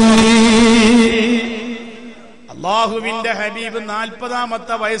റസൂലുള്ളാഹി അല്ലാഹുവിന്റെ ഹബീബ്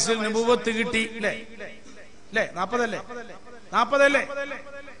 40ാമത്തെ വയസ്സിൽ നബുവത്ത് കിട്ടി. അല്ലേ? 40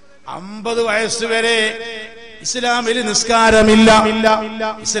 50 വയസ്സ് വരെ ഇസ്ലാമിൽ നിസ്കാരമില്ല,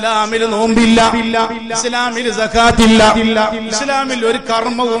 ഇസ്ലാമിൽ നോമ്പില്ല, ഇസ്ലാമിൽ സകാത്തില്ല, ഇസ്ലാമിൽ ഒരു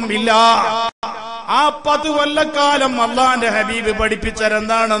കർമ്മവും ഇല്ല. ആ 10 കൊല്ലക്കാലം അള്ളാന്റെ ഹബീബ്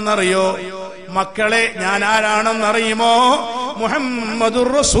പഠിപ്പിച്ചതെന്താണെന്നറിയോ? മക്കളെ, ഞാൻ ആരാണെന്നറിയുമോ? മുഹമ്മദുർ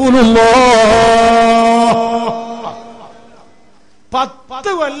റസൂലുള്ളാഹ്.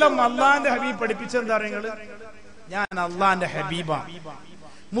 10 കൊല്ലം അള്ളാന്റെ ഹബീബ് പഠിപ്പിച്ചെന്താ നിങ്ങള്? ഞാൻ അള്ളാന്റെ ഹബീബാ.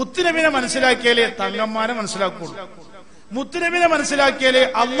 മുത്തുനബിനെ മനസ്സിലാക്കിയാലേ തങ്ങന്മാരെ മനസ്സിലാക്കുള്ളൂ. മുത്തുനബിനെ മനസ്സിലാക്കിയാലേ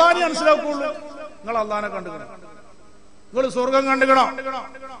അള്ളാനെ മനസ്സിലാക്കുള്ളൂ. നിങ്ങൾ അള്ളാനെ കണ്ടുകണോ? നിങ്ങൾ സ്വർഗം കണ്ടുകണോ?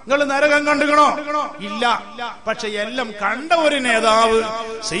 നിങ്ങൾ നരകം കണ്ടുകണോ? ഇല്ല. പക്ഷെ എല്ലാം കണ്ട ഒരു നേതാവ്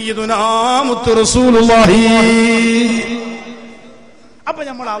സയ്യിദുനാ മുത്തു റസൂലുള്ളാഹി. അപ്പൊ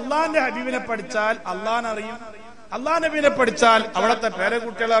നമ്മൾ അള്ളാന്റെ ഹബീബിനെ പഠിച്ചാൽ അള്ളാൻ അറിയും, അള്ളാ നബീനെ പഠിച്ചാൽ അവിടത്തെ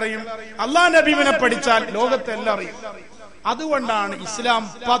പേരക്കുട്ടികൾ അറിയും, അള്ളാ നബീനെ പഠിച്ചാൽ ലോകത്തെല്ലാം അറിയും. അതുകൊണ്ടാണ് ഇസ്ലാം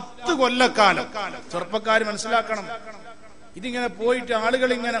 10 കൊല്ലക്കാലം. ചെറുപ്പക്കാർ മനസ്സിലാക്കണം, ഇതിങ്ങനെ പോയിട്ട് ആളുകൾ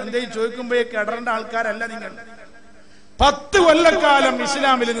ഇങ്ങനെ എന്തെങ്കിലും ചോദിക്കുമ്പോഴേക്ക് ഇടറേണ്ട ആൾക്കാരല്ല നിങ്ങൾ. 10 കൊല്ലക്കാലം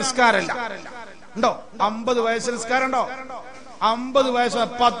ഇസ്ലാമിൽ നിസ്കാരമല്ല. ഉണ്ടോ? 50 വയസ്സിൽ നിസ്കാരം ഉണ്ടോ? 50 വയസ്സ്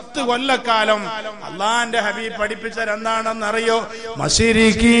 10 കൊല്ലക്കാലം അള്ളാന്റെ ഹബീബ് പഠിപ്പിച്ചത് എന്താണെന്നറിയോ?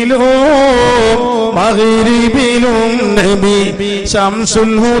 മശരിഖിലും മഗ്രിബിലും നബി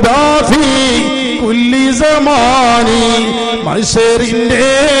ശംസുൽ ഹുദാ ഫീ കുല്ലി സമാനി. മശരിന്റെ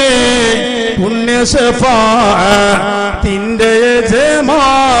പുണ്യ ശഫാഅത്തിന്റെ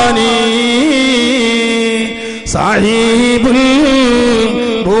യജമാനി. സാഹിബുൽ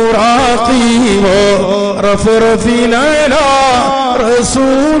ബുറാഖി വ റഫറഫിൽ അലാ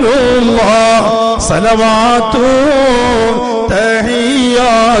റസൂലുള്ളാഹ് സലവാത്തു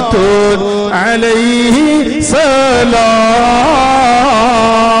തഹിയാത്തു അലൈഹി സലാം.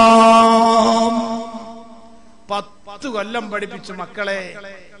 10 കൊല്ലം പഠിപ്പിച്ച മക്കളെ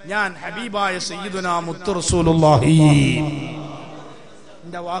ഞാൻ ഹബീബായ സയ്യിദുനാ മുത്തു റസൂലുള്ളാഹി.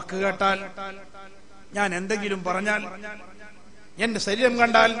 എന്റെ വാക്ക് കേട്ടാൽ, ഞാൻ എന്തെങ്കിലും പറഞ്ഞാൽ, എന്റെ ശരീരം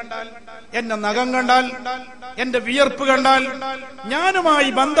കണ്ടാൽ, എന്റെ നഖം കണ്ടാൽ, എന്റെ വിയർപ്പ് കണ്ടാൽ, ഞാനുമായി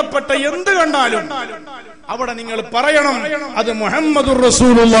ബന്ധപ്പെട്ട എന്ത് കണ്ടാലും അവിടെ നിങ്ങൾ പറയണം അത് മുഹമ്മദുർ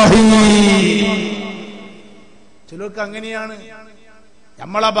റസൂലുള്ളാഹി. ചിലർക്ക് അങ്ങനെയാണ്.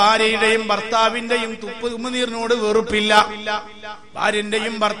 നമ്മളെ ഭാര്യയുടെയും ഭർത്താവിന്റെയും ഉമ്മനീരിനോട് വെറുപ്പില്ല,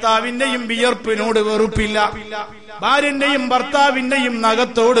 ഭാര്യന്റെയും ഭർത്താവിന്റെയും വിയർപ്പിനോട് വെറുപ്പില്ല, ഭാര്യന്റെയും ഭർത്താവിന്റെയും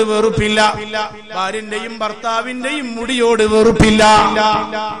നഖത്തോട് വെറുപ്പില്ല, ഭാര്യന്റെയും ഭർത്താവിന്റെയും മുടിയോട് വെറുപ്പില്ല.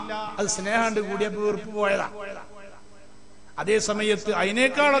 അത് സ്നേഹാണ്ട് കൂടിയപ്പോ വെറുപ്പ് പോയതാ. അതേ സമയത്ത്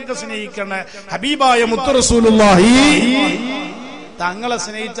അതിനേക്കാളൊക്കെ സ്നേഹിക്കണ ഹബീബായ മുത്തു റസൂലുള്ളാഹി തങ്ങളെ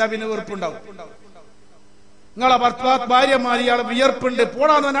സ്നേഹിച്ചാ പിന്നെ വെറുപ്പുണ്ടാവും. നിങ്ങളെ ഭാര്യമാർ ഇയാളെ വിയർപ്പുണ്ട്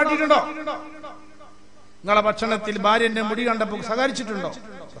പോടാന്ന് നാട്ടിട്ടുണ്ടോ? നിങ്ങളെ ഭക്ഷണത്തിൽ ഭാര്യന്റെ മുടി കണ്ടപ്പോൾ സഹകരിച്ചിട്ടുണ്ടോ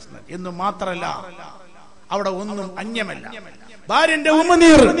എന്ന് മാത്രല്ല, അവിടെ ഒന്നും അന്യമല്ല. ഭാര്യന്റെ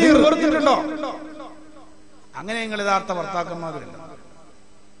ഉമ്മനീർ വെറുത്തിട്ടുണ്ടോ? അങ്ങനെ നിങ്ങൾ യഥാർത്ഥ ഭർത്താക്കന്മാരല്ല.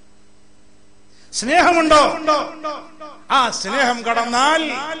 സ്നേഹമുണ്ടോ? ആ സ്നേഹം കടന്നാൽ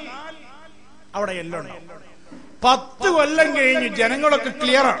അവിടെ എല്ലാം ഉണ്ടാവും. 10 കൊല്ലം കഴിഞ്ഞ് ജനങ്ങളൊക്കെ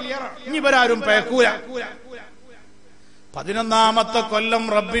ക്ലിയറാണ്. ഇനി ഇവരാരും പേക്കൂല. 11ാമത്തെ കൊല്ലം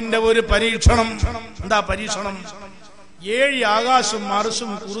റബ്ബിന്റെ ഒരു പരീക്ഷണം. എന്താ പരീക്ഷണം? 7 ആകാശം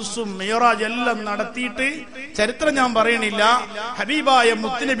മർസും കുർസും മിഅ്റാജ് എല്ലാം നടത്തിയിട്ട്, ചരിത്രം ഞാൻ പറയണില്ല, ഹബീബായ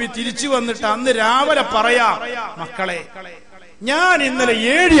മുത്തുനബി തിരിച്ചു വന്നിട്ട് അന്ന് രാവിലെ പറയാ, മക്കളെ ഞാൻ ഇന്നലെ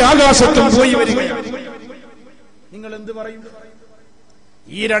 7 ആകാശത്തും പോയി വരികയാണ്. നിങ്ങൾ എന്ത് പറയും?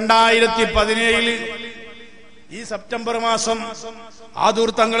 ഈ 2017 ഈ സെപ്റ്റംബർ മാസം ആദൂർ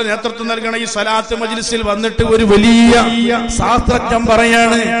തങ്ങൾ നേതൃത്വം നൽകണ ഈ സ്വലാത്ത് മജ്ലിസിൽ വന്നിട്ട് ഒരു വലിയ ശാസ്ത്രജ്ഞൻ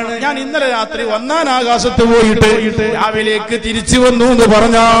പറയാണ്, ഞാൻ ഇന്നലെ രാത്രി 1-ാം ആകാശത്ത് പോയിട്ട് രാവിലേക്ക് തിരിച്ചു വന്നു എന്ന്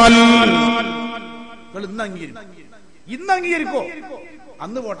പറഞ്ഞാൽ ഇന്ന് അംഗീകരിക്കോ?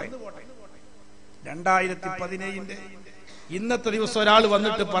 അന്ന് പോട്ടെ. 2017 ഇന്നത്തെ ദിവസം ഒരാൾ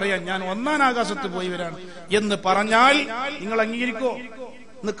വന്നിട്ട് പറയാൻ ഞാൻ 1-ാം ആകാശത്ത് പോയി വരാൻ എന്ന് പറഞ്ഞാൽ നിങ്ങൾ അംഗീകരിക്കോ?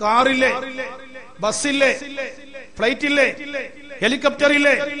 ഇന്ന് കാറില്ലേ, ബസ്സില്ലേ, ഫ്ലൈറ്റില്ലേ,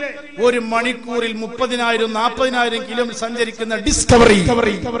 ഹെലികോപ്റ്ററില്ലേ, 1 മണിക്കൂറിൽ 30,000-40,000 കിലോമീറ്റർ സഞ്ചരിക്കുന്ന ഡിസ്കവറി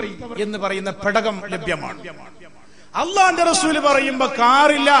എന്ന് പറയുന്ന പെടകം ലഭ്യമാണ്. അള്ളാന്റെ റസൂല് പറയുമ്പോ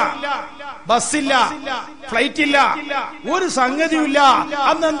കാറില്ല, ബസ്സില്ല, ഫ്ലൈറ്റില്ല, ഒരു സംഗതിയില്ല.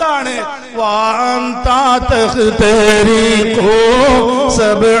 അന്നെന്താണ്?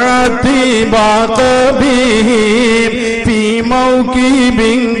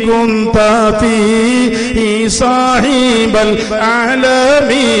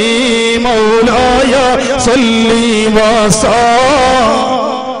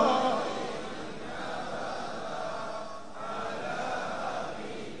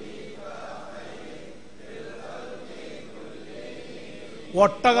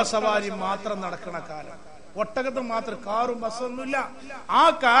 ഒട്ടക സവാരി മാത്രം നടക്കണ കാലം. ഒട്ടകത്ത് മാത്രം, കാറും ബസ്സൊന്നുമില്ല. ആ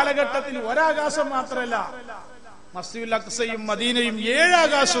കാലഘട്ടത്തിൽ ഒരാകാശം മാത്രമല്ല, മസ്ജിദുൽ അഖ്സയും മദീനയും 7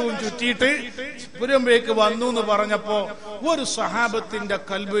 ആകാശവും ചുറ്റിയിട്ട് പുരമ്പേക്ക് വന്നു എന്ന് പറഞ്ഞപ്പോ ഒരു സഹാബത്തിന്റെ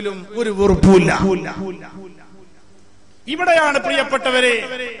കൽബിലും ഒരു വെറുപ്പില്ല. ഇവിടെയാണ് പ്രിയപ്പെട്ടവരെ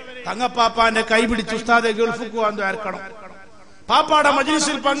തങ്ങപ്പാപ്പാന്റെ കൈ പിടിച്ച് ഉസ്താദെ ഗൾഫിൽ പോകാൻ ദ്വാരക്കണം. പാപ്പാടെ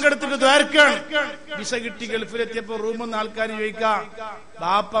മജ്ലിസിൽ പങ്കെടുത്തിട്ട് ദ്വാരക്കാൻ വിസ കിട്ടി ഗൾഫിലെത്തിയപ്പോ റൂമെന്ന് ആൾക്കാർ ചോദിക്കാം,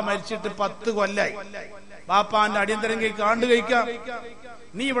 ബാപ്പ മരിച്ചിട്ട് 10 കൊല്ലായി, ബാപ്പാന്റെ അടിയന്തരം കാണ്ട് കഴിക്കാം,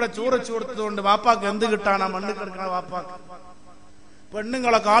 നീ ഇവിടെ ചോറച്ചു കൊടുത്തതുകൊണ്ട് ബാപ്പാക്ക് എന്ത് കിട്ടാണ്? മണ്ണ് കിടക്കണ ബാപ്പാക്ക്.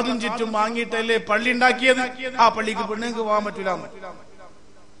 പെണ്ണുങ്ങളെ കാതും ചുറ്റും വാങ്ങിയിട്ടല്ലേ പള്ളി ഉണ്ടാക്കിയത്, ആ പള്ളിക്ക് പെണ്ണുങ്ങൾക്ക് പോകാൻ പറ്റൂല.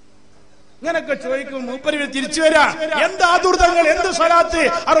 ഇങ്ങനൊക്കെ ചോദിക്കും. മൂപ്പര് തിരിച്ചു വരാ, എന്ത് ആദൂർത്തങ്ങൾ, എന്ത് സ്വലാത്ത്,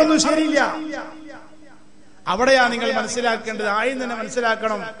 അതൊന്നും ശരിയില്ല. അവിടെയാ നിങ്ങൾ മനസ്സിലാക്കേണ്ടത്. ആയും തന്നെ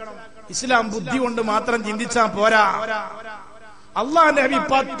മനസ്സിലാക്കണം, ഇസ്ലാം ബുദ്ധി കൊണ്ട് മാത്രം ചിന്തിച്ചാൽ പോരാ. അള്ളാന്റെ നബി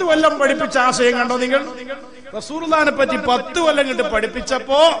 10 കൊല്ലം പഠിപ്പിച്ച ആശയം കണ്ടോ നിങ്ങൾ? റസൂലുള്ളാഹിനെ പറ്റി 10 കൊല്ലം കണ്ട്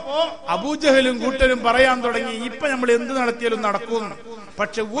പഠിപ്പിച്ചപ്പോ അബൂജഹലും കൂട്ടരും പറയാൻ തുടങ്ങി, ഇപ്പൊ നമ്മൾ എന്ത് നടത്തിയാലും നടക്കും.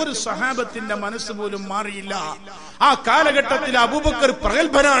 പക്ഷെ ഒരു സഹാബത്തിന്റെ മനസ്സ് പോലും മാറിയില്ല. ആ കാലഘട്ടത്തിൽ അബൂബക്കർ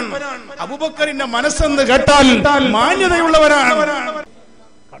പ്രഗത്ഭനാണ്. അബൂബക്കറിന്റെ മനസ്സെന്ന് കേട്ടാൽ മാന്യതയുള്ളവരാണ്.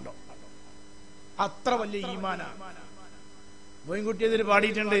 കണ്ടോ, അത്ര വലിയ ഈമാനാണ്. മോയിൻകുട്ടി അതിൽ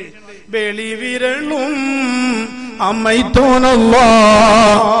പാടിയിട്ടുണ്ട്, വെളിവിരളും അമ്മൈത്തോനല്ലാ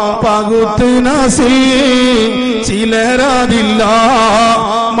പകുത്ത് നസിൽ ചിലരാതില്ല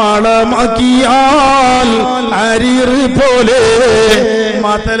മളമാക്കിയാൽ അരീറ് പോലെ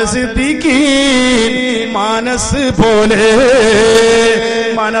മതൽ സിദ്ദീഖീൻ മനസ്സ് പോലെ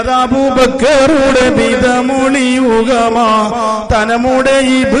മനദാബൂബക്കറുടെ വിധമൊളിയുകമാ തനമുടെ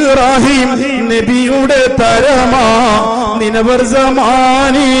ഇബ്രാഹിം നബിയുടെ തരമാ നിനവർ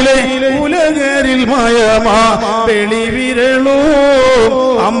സമാനിലെ ഉലകരിൽ മയമാ വെളിവിരളൂ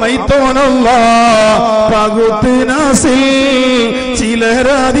അമ്മൈത്തോനല്ല പകുത്ത് നാസിൽ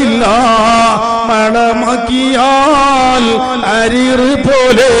ചിലരാതില്ല മളമാക്കിയാൽ അരീറ്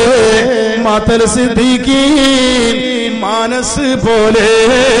പോലെ മതൽ സിദ്ദീഖീൻ മനസ്സ് പോലെ.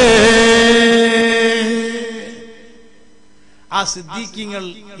 ആ സിദ്ദീഖീങ്ങൾ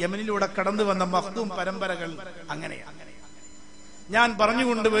യമനിലൂടെ കടന്നു വന്ന മഖ്ദൂം പരമ്പരകൾ അങ്ങനെയാണ്. ഞാൻ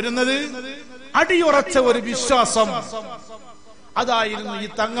പറഞ്ഞുകൊണ്ടുവരുന്നത് അടിയുറച്ച ഒരു വിശ്വാസം അതായിരുന്നു ഈ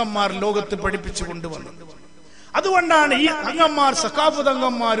തങ്ങന്മാർ ലോകത്ത് പഠിപ്പിച്ചു കൊണ്ടുവന്നത്. അതുകൊണ്ടാണ് ഈ തങ്ങന്മാർ സഖാഫ്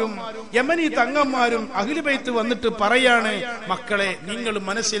തങ്ങന്മാരും യമനി തങ്ങന്മാരും അഹ്ലു ബൈത്ത് വന്നിട്ട് പറയാണ്, മക്കളെ നിങ്ങൾ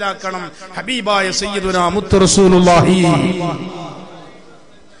മനസ്സിലാക്കണം, ഹബീബായ സയ്യിദുനാ മുത്ത് റസൂലുള്ളാഹി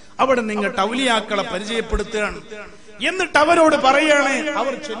അവിടെ നിങ്ങൾ ഔലിയാക്കളെ പരിചയപ്പെടുത്തുകയാണ്. എന്നിട്ട് അവരോട് പറയാണ്,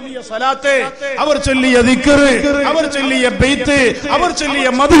 അവർ ചൊല്ലിയ സ്വലാത്ത്, അവർ ചൊല്ലിയ ദിക്ർ, അവർ ചൊല്ലിയ ബൈത്ത്, അവർ ചൊല്ലിയ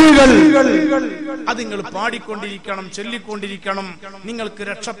മദ്ഹുകൾ അത് നിങ്ങൾ പാടിക്കൊണ്ടിരിക്കണം, ചൊല്ലിക്കൊണ്ടിരിക്കണം. നിങ്ങൾക്ക്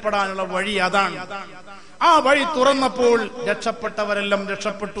രക്ഷപ്പെടാനുള്ള വഴി അതാണ്. ആ വഴി തുറന്നപ്പോൾ രക്ഷപ്പെട്ടവരെല്ലാം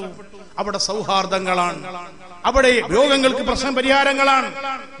രക്ഷപ്പെട്ടു. അവിടെ സൗഹാർദ്ദങ്ങളാണ്, അവിടെ രോഗങ്ങൾക്ക് പ്രശ്നം പരിഹാരങ്ങളാണ്.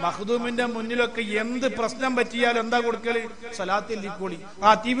 മഖ്ദൂമിന്റെ മുന്നിലൊക്കെ എന്ത് പ്രശ്നം പറ്റിയാലും എന്താ കൊടുക്കല്? സലാത്തിൽ ലിക്കോളി, ആ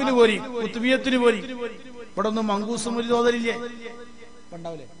തീവിന് പോരി, കുത്തുബിയത്തിന് പോരി. ഇവിടെ ഒന്നും മങ്കൂസ് മുരി തോതലില്ലേ?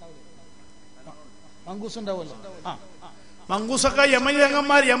 ഉണ്ടാവില്ലേ? മങ്കൂസ് ഉണ്ടാവുമല്ലോ. ആ മങ്കൂസൊക്കെ യമനി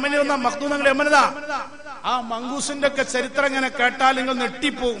തങ്ങന്മാർ, യമനി വന്ന മഖ്ദൂമങ്ങൾ യമനതാ. ആ മങ്കൂസിന്റെ ഒക്കെ ചരിത്രം ഇങ്ങനെ കേട്ടാൽ നിങ്ങൾ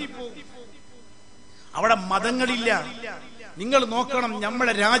നെട്ടിപ്പോവും. അവിടെ മതങ്ങളില്ല. നിങ്ങൾ നോക്കണം,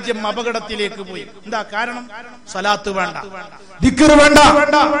 നമ്മുടെ രാജ്യം അപകടത്തിലേക്ക് പോയി. എന്താ കാരണം? സലാത്ത് വേണ്ട, ദിക്ർ വേണ്ട.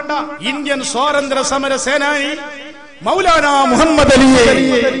 ഇന്ത്യൻ സ്വാതന്ത്ര്യ സമര സേനാനി മൗലാനാ മുഹമ്മദ് അലിയെ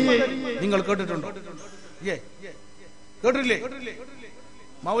നിങ്ങൾ കേട്ടിട്ടുണ്ടോ? കേട്ടില്ലേ?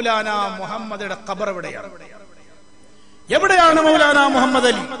 മൗലാനാ മുഹമ്മദിന്റെ ഖബർ എവിടെയാണ്? എവിടെയാണ് മൗലാനാ മുഹമ്മദ്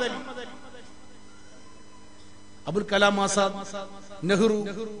അലി? അബുൽ കലാം ആസാദ്, നെഹ്റു,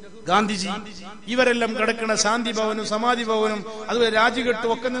 ഗാന്ധിജി ഇവരെല്ലാം കിടക്കുന്ന ശാന്തി ഭവനും സമാധി ഭവനും അതുപോലെ രാജ്ഘട്ടും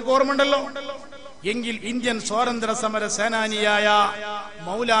ഒക്കെ നിങ്ങൾക്ക് ഓർമ്മയുണ്ടല്ലോ. എങ്കിൽ ഇന്ത്യൻ സ്വാതന്ത്ര്യ സമര സേനാനിയായ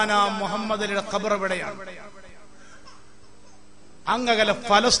മൗലാന മുഹമ്മദ് അലിയുടെ ഖബർ എവിടെയാണ്? അങ്ങകല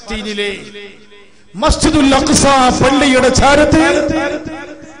ഫലസ്തീനിലെ മസ്ജിദുൽ അഖ്സ പള്ളിയുടെ ചാരത്ത്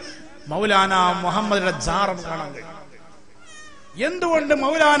മൗലാന മുഹമ്മദിന്റെ ജാറം കാണാൻ കഴിയും. എന്തുകൊണ്ട്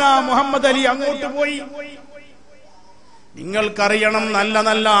മൗലാന മുഹമ്മദ് അലി അങ്ങോട്ട് പോയി? നിങ്ങൾക്കറിയണം, നല്ല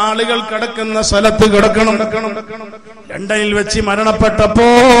നല്ല ആളുകൾ കിടക്കുന്ന സ്ഥലത്ത് കിടക്കണം. ലണ്ടനിൽ വെച്ച് മരണപ്പെട്ടപ്പോ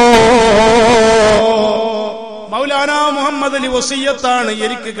മൗലാന മുഹമ്മദ് അലി വസിയ്യത്താണ്,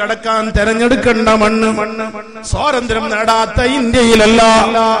 എനിക്ക് കിടക്കാൻ തെരഞ്ഞെടുക്കേണ്ട മണ്ണ് സ്വാതന്ത്ര്യം നേടാത്ത ഇന്ത്യയിലല്ല,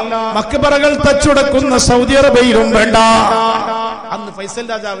 മക്ബറകൾ തച്ചുടക്കുന്ന സൗദി അറേബ്യയിലും വേണ്ട. അന്ന് ഫൈസൽ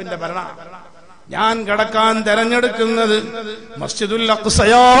രാജാവിന്റെ ഭരണം. ഞാൻ കിടക്കാൻ തെരഞ്ഞെടുക്കുന്നത് മസ്ജിദുൽ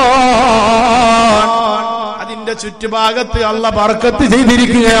അഖ്സയാണ്. അതിന്റെ ചുറ്റുഭാഗത്ത് അല്ലാഹ് ബർക്കത്ത്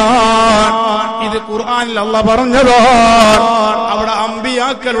ചെയ്തിരിക്കുകയാണ്. ഇത് ഖുർആനിൽ അല്ലാഹ് പറഞ്ഞതാണ്. അവിടെ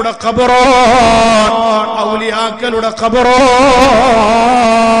അമ്പിയാക്കളുടെ ഖബറാണ്, ഔലിയാക്കളുടെ ഖബറാണ്.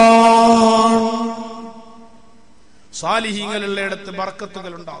 സാലിഹീങ്ങളുള്ളയിടത്ത്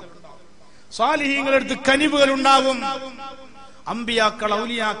ബർക്കത്തുകൾ ഉണ്ടാകും, സാലിഹീങ്ങളുടെടുത്ത് കനിവുകൾ ഉണ്ടാകും. അമ്പിയാക്കൾ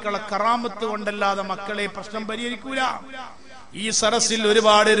ഔലിയാക്കളെ കറാമത്ത് കൊണ്ടല്ലാതെ മക്കളെ പ്രശ്നം പരിഹരിക്കൂല. ഈ സരസിൽ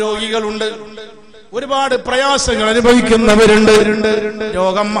ഒരുപാട് രോഗികളുണ്ട്, ഒരുപാട് പ്രയാസങ്ങൾ അനുഭവിക്കുന്നവരുണ്ട്.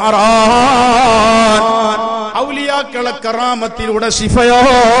 രോഗം മാറാൻ ഔലിയാക്കളെ കറാമത്തിലൂടെ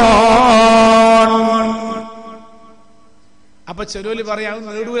ശിഫയാണ്. അപ്പൊ ചെലോല് പറയാൻ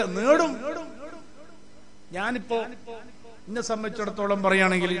നേടും. ഞാനിപ്പോ എന്നെ സംബന്ധിച്ചിടത്തോളം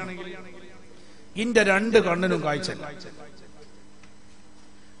പറയുകയാണെങ്കിൽ ഇന്റെ 2 കണ്ണിനും കാഴ്ച.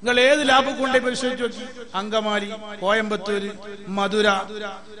 നിങ്ങൾ ഏത് ലാബ് കൊണ്ടേ പരിശോധിച്ചു നോക്കി, അങ്കമാലി, കോയമ്പത്തൂര്, മധുര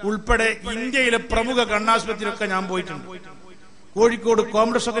ഉൾപ്പെടെ ഇന്ത്യയിലെ പ്രമുഖ കണ്ണാശുപത്രിയിലൊക്കെ ഞാൻ പോയിട്ടുണ്ട്. കോഴിക്കോട്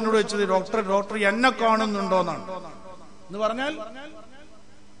കോംപ്ലക്സ് ഒക്കെ എന്നോട് വെച്ചത്, ഡോക്ടർ എന്നെ കാണുന്നുണ്ടോന്നാണ്. എന്ന് പറഞ്ഞാൽ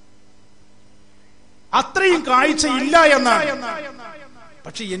അത്രയും കാഴ്ച ഇല്ല എന്നാണ്.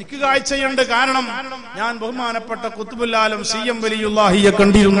 പക്ഷെ എനിക്ക് കാഴ്ചയുണ്ട്. കാരണം ഞാൻ ബഹുമാനപ്പെട്ട ഖുത്ബുൽ ആലം CM വലിയുല്ലാഹിയെ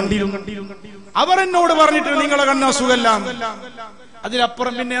കണ്ടിരുന്നു. അവർ എന്നോട് പറഞ്ഞിട്ട് നിങ്ങളെ കണ്ണ സുഖല്ലാം.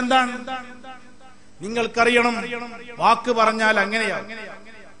 അതിലപ്പുറം പിന്നെ എന്താണ്? നിങ്ങൾക്കറിയണം, വാക്ക് പറഞ്ഞാൽ അങ്ങനെയാണ്.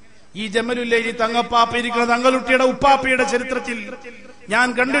 ഈ ജമലുല്ലൈലി തങ്ങപ്പാപ്പ ഇരിക്കുന്ന തങ്ങളുട്ടിയുടെ ഉപ്പാപ്പയുടെ ചരിത്രത്തിൽ ഞാൻ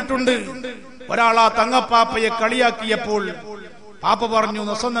കണ്ടിട്ടുണ്ട്. ഒരാളാ തങ്ങപ്പാപ്പയെ കളിയാക്കിയപ്പോൾ പാപ്പ പറഞ്ഞു,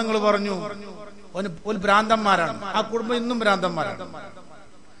 നസന്നങ്ങൾ പറഞ്ഞു, ഒരു ഭ്രാന്തന്മാരാണ്. ആ കുടുംബം ഇന്നും ഭ്രാന്തന്മാരാണ്.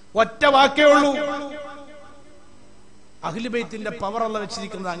 ഒറ്റ വാക്കേ ഉള്ളൂ. അഹ്ലു ബൈത്തിന്റെ പവർ അല്ല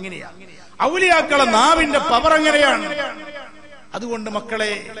വെച്ചിരിക്കുന്നത് അങ്ങനെയാണ്. ഔലിയാക്കളെ നാവിന്റെ പവർ അങ്ങനെയാണ്. അതുകൊണ്ട്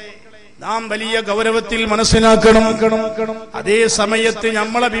മക്കളെ, നാം വലിയ ഗൗരവത്തിൽ മനസ്സിലാക്കണം. അതേ സമയത്ത്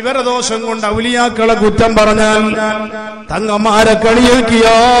നമ്മളെ വിവരദോഷം കൊണ്ട് ഔലിയാക്കളെ കുറ്റം പറഞ്ഞാൽ, തങ്ങന്മാരെ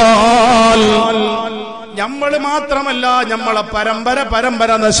കളിയാക്കിയാൽ, നമ്മൾ മാത്രമല്ല നമ്മളെ പരമ്പര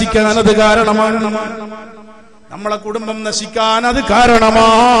നശിക്കാൻ അത് കാരണമാണ്. നമ്മളെ കുടുംബം നശിക്കാൻ അത്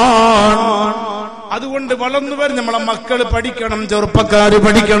കാരണമാണ്. അതുകൊണ്ട് വളർന്നു വരും നമ്മളെ മക്കൾ പഠിക്കണം, ചെറുപ്പക്കാര്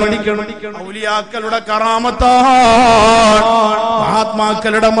പഠിക്കണം. ഔലിയാക്കളുടെ കറാമത്താണ്,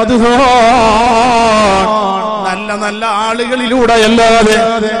 മഹാത്മാക്കളുടെ മധുഹാണ്. നല്ല നല്ല ആളുകളിലൂടെ അല്ലാതെ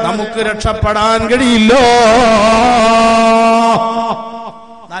നമുക്ക് രക്ഷപ്പെടാൻ കഴിയില്ല.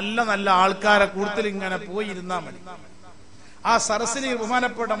 നല്ല നല്ല ആൾക്കാരെ കൂടുതൽ ഇങ്ങനെ പോയിരുന്നാ മതി. ആ സരസിന്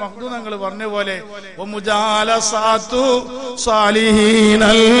ബഹുമാനപ്പെട്ട മഖ്ദൂനങ്ങൾ പറഞ്ഞ പോലെ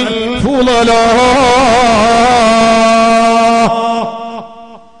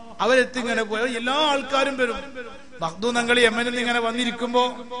അവരെത്തിങ്ങനെ പോയ എല്ലാ ആൾക്കാരും വരും. മഖ്ദൂനങ്ങൾ യമനിൽ ഇങ്ങനെ വന്നിരിക്കുമ്പോ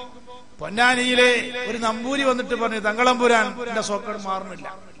പൊന്നാനിയിലെ ഒരു നമ്പൂരി വന്നിട്ട് പറഞ്ഞു, തങ്ങളമ്പുരാൻ എന്റെ സോക്കട് മാറുന്നില്ല.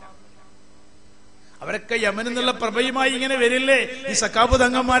 അവരൊക്കെ യമനിൽ നിന്നുള്ള പ്രഭയുമായി ഇങ്ങനെ വരില്ലേ ഈ സഖാബ്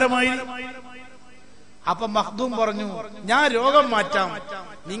തങ്ങന്മാരുമായി. അപ്പൊ മഖ്ദൂം പറഞ്ഞു, ഞാൻ രോഗം മാറ്റാം,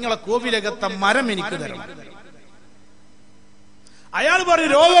 നിങ്ങളെ കോവിലകത്തെ മരം എനിക്ക് തരണം. അയാൾ പറഞ്ഞു,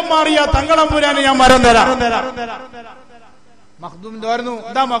 രോഗം മാറിയ തങ്ങളമ്പുരാന് ഞാൻ മരം തരാം. മഖ്ദൂം പറഞ്ഞു,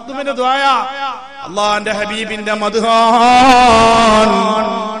 എന്താ മഖ്ദൂമിന്റെ ദുആയ? അല്ലാഹുവിന്റെ ഹബീബിന്റെ മദ്ഹാൻ,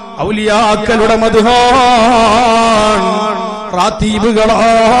 ഔലിയാക്കളുടെ മദ്ഹാൻ,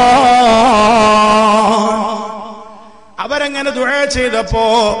 റാത്തീബുകളാണ്. അവരങ്ങനെ ദുആ ചെയ്തപ്പോ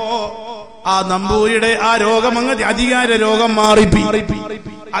ആ നമ്പൂരിയുടെ ആ രോഗം അങ്ങ് അധികാര രോഗം മാറി.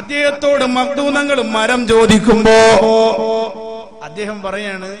 അദ്ദേഹത്തോട് മഖ്ദൂനങ്ങൾ മരം ചോദിക്കുമ്പോ അദ്ദേഹം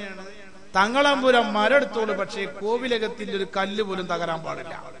പറയാണ്, തങ്ങളമ്പുരം മരെടുത്തോളൂ, പക്ഷേ കോവിലകത്തിന്റെ ഒരു കല്ല് പോലും തകരാൻ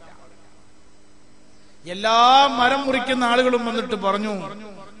പാടില്ല. എല്ലാ മരം മുറിക്കുന്ന ആളുകളും വന്നിട്ട് പറഞ്ഞു,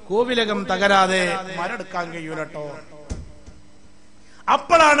 കോവിലകം തകരാതെ മരെടുക്കാൻ കഴിയൂലട്ടോ.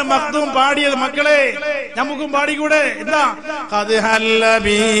 അപ്പോഴാണ് മഖ്ദൂം പാടിയത്. മക്കളെ, നമുക്കും പാടിക്കൂടെ? എന്താ? ഖദ് ഹല്ല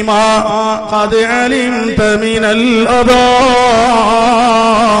ബീമാ ഖദ് അലിംത മിനൽ അദാ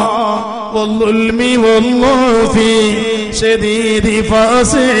വൽളുൽമി വൽളുഫി ശദീദി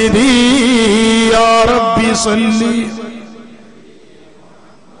ഫഅസിദി യാ റബ്ബി സല്ലി.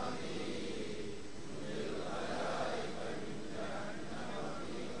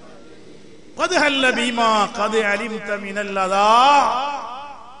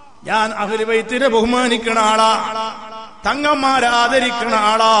 ഞാൻ അഹ്ലു ബൈത്തിനെ ബഹുമാനിക്കണ ആളാ, തങ്ങന്മാരെ ആദരിക്കണ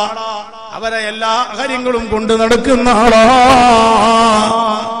ആളാ, അവരെ എല്ലാ കാര്യങ്ങളും കൊണ്ട് നടക്കുന്ന ആളാ.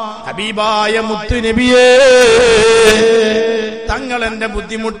 ഹബീബായ മുത്തു നബിയേ, തങ്ങൾ എന്റെ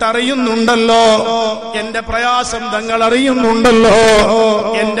ബുദ്ധിമുട്ട് അറിയുന്നുണ്ടല്ലോ, എന്റെ പ്രയാസം തങ്ങൾ അറിയുന്നുണ്ടല്ലോ,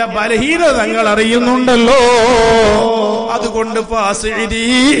 എന്റെ ബലഹീനത തങ്ങൾ അറിയുന്നുണ്ടല്ലോ. അതുകൊണ്ട് ഫാസിദി,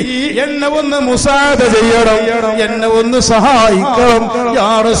 എന്നെ ഒന്ന് മുസാദ ചെയ്യണം, എന്നെ ഒന്ന് സഹായിക്കണം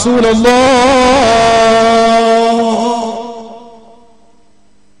യാ റസൂലല്ലാഹ്.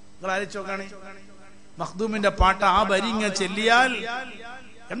 മഖ്ദൂമിന്റെ പാട്ട് ആ ബരിങ്ങ ചെല്ലിയാൽ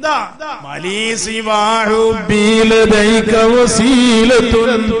എന്താ? മലീസി വാഹുബിലദൈക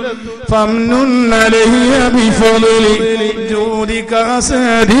വസീലത്തുൻ ഫംനുൻ അലയ്യ ബിഫളി ജൂദിക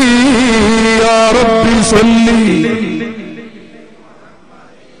സദി യാ റബ്ബി സല്ലി.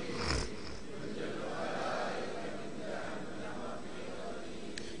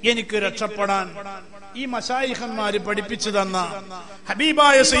 എനിക്ക് രക്ഷപ്പെടാൻ ഈ മശായിഖന്മാര് പഠിപ്പിച്ചു തന്ന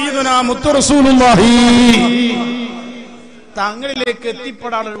ഹബീബായ സയ്യിദുനാ മുത്തു റസൂലുള്ളാഹി തങ്ങളിലേക്ക്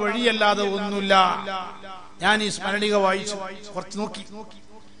എത്തിപ്പെടാനുള്ള വഴിയല്ലാതെ ഒന്നുമില്ല. ഞാൻ ഈ സ്മരണിക വായിച്ചു കുറച്ച് നോക്കി.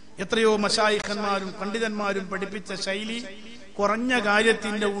 എത്രയോ മശായിഖന്മാരും പണ്ഡിതന്മാരും പഠിപ്പിച്ച ശൈലി കുറഞ്ഞ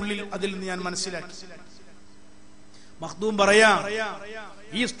കാര്യത്തിന്റെ ഉള്ളിൽ അതിൽ നിന്ന് ഞാൻ മനസ്സിലാക്കി. മഖ്ദൂം പറയാ,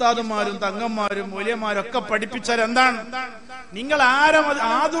 ഈ ഉസ്താദുമാരും തങ്ങന്മാരും മൂല്യന്മാരും ഒക്കെ പഠിപ്പിച്ചാൽ എന്താണ്? നിങ്ങൾ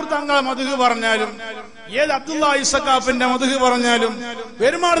ആദൂർ തങ്ങളെ മധുഹ് പറഞ്ഞാലും, ഏത് അബ്ദുല്ലാഹി സഖാഫിന്റെ മധുഹ് പറഞ്ഞാലും,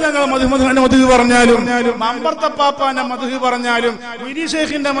 പെരുമാൾ തങ്ങളെ മധുഹ് പറഞ്ഞാലും, മമ്പർത്തപ്പാപ്പാന്റെ മധുഹ് പറഞ്ഞാലും, മിരി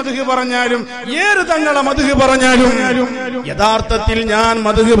ഷേഖിന്റെ മധുഹ് പറഞ്ഞാലും, ഏത് തങ്ങളെ മധുഹ് പറഞ്ഞാലും, യഥാർത്ഥത്തിൽ ഞാൻ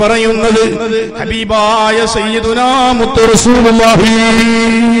മധുഹ് പറയുന്നത് ഹബീബായ സയ്യിദുനാ മുത്തു റസൂലുള്ളാഹി.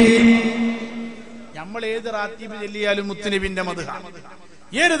 നമ്മൾ ഏത് റാത്തീബ് ചൊല്ലിയാലും മുത്തുനബിന്റെ മധുഹാണ്,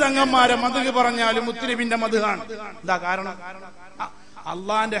 ഏത് തങ്ങന്മാരെ മധുഹ് പറഞ്ഞാലും മുത്തുനബിന്റെ മധുഹാണ്. എന്താ കാരണം?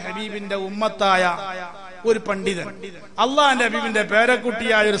 അള്ളാന്റെ ഹബീബിന്റെ ഉമ്മത്തായ ഒരു പണ്ഡിതൻ അള്ളാന്റെ ഹബീബിന്റെ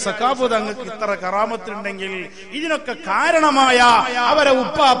പേരക്കുട്ടിയായ ഒരു സഖാഫു തങ്ങൾക്ക് ഇത്ര കറാമത്തുണ്ടെങ്കിൽ ഇതിനൊക്കെ കാരണമായ അവരെ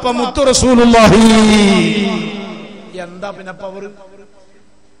ഉപ്പാപ്പ മുത്തു റസൂലുള്ളാഹി. എന്താ പിന്നെ പവർ?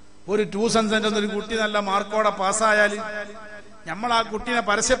 ഒരു ട്യൂഷൻ സെന്ററിൽ ഒരു കുട്ടി നല്ല മാർക്കോടെ പാസ്സായാൽ നമ്മൾ ആ കുട്ടീനെ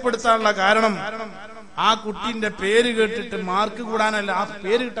പരസ്യപ്പെടുത്താനുള്ള കാരണം ആ കുട്ടീന്റെ പേര് കേട്ടിട്ട് മാർക്ക് കൂടാനല്ല, ആ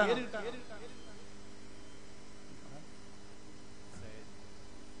പേര് കിട്ടാൻ.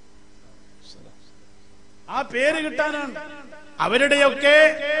 ആ പേര് കിട്ടാനാണ്. അവരുടെയൊക്കെ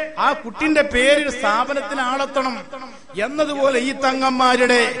ആ കുട്ടിന്റെ പേര് സ്ഥാപനത്തിന് ആളെത്തണം എന്നതുപോലെ ഈ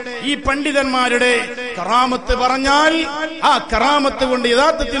തങ്ങന്മാരുടെ ഈ പണ്ഡിതന്മാരുടെ കറാമത്ത് പറഞ്ഞാൽ ആ കറാമത്ത് കൊണ്ട്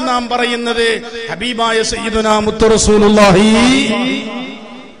യഥാർത്ഥത്തിൽ നാം പറയുന്നത് ഹബീബായ സയ്യിദുനാ മുത്തു റസൂലുള്ളാഹി.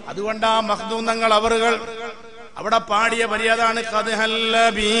 അതുകൊണ്ട് ആ മഖ്ദൂങ്ങൾ അവറുകൾ അവിടെ പാടിയ വരിയതാണ് ഖദ് ഹല്ല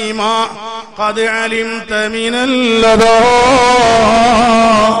ബീമാ ഖദ് അലിംത മിനല്ലദാ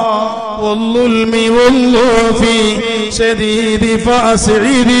വല്ലുൽമി വല്ലുഫി ശദീദി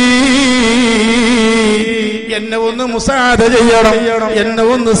ഫഅസ്ഇദി. എന്നെ ഒന്ന് മുസാദ ചെയ്യണം, എന്നെ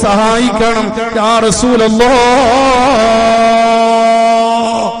ഒന്ന് സഹായിക്കണം യാ റസൂലല്ലാഹ്.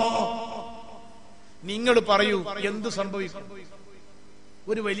 നിങ്ങൾ പറയൂ, എന്ത് സംഭവിക്കും?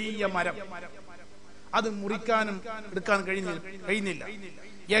 ഒരു വലിയ മരം, അത് മുറിക്കാനും എടുക്കാൻ കഴിയുന്നില്ല.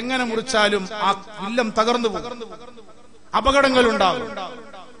 എങ്ങനെ മുറിച്ചാലും ആ ഇല്ലം തകർന്നു പോകും, അപകടങ്ങൾ ഉണ്ടാകും.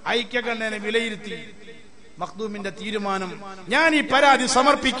 ഐക്യകണ്ഠനെ വിലയിരുത്തി മഖ്ദൂമിന്റെ തീരുമാനം, ഞാൻ ഈ പരാതി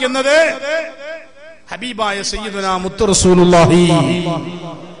സമർപ്പിക്കുന്നത് ഹബീബായ സയ്യിദുനാ മുത്തു റസൂലുള്ളാഹി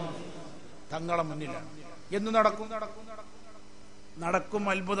തങ്ങളെ മുന്നിലാണ്. എന്ന് നടക്കും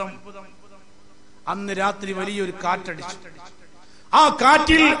അത്ഭുതം. അന്ന് രാത്രി വലിയൊരു കാറ്റടിച്ചു. ആ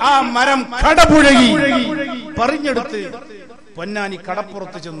കാറ്റിൽ ആ മരം കടപുഴകി പറഞ്ഞെടുത്ത് പൊന്നാനി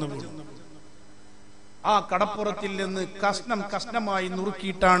കടപ്പുറത്ത് ചെന്നു വീണു. ആ കടപ്പുറത്തിൽ നിന്ന് കഷ്ണമായി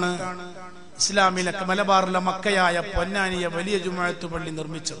നുറുക്കിയിട്ടാണ് ഇസ്ലാമിലെ മലബാറിലെ മക്കയായ പൊന്നാനിയെ വലിയ ജുമുഅത്ത് പള്ളി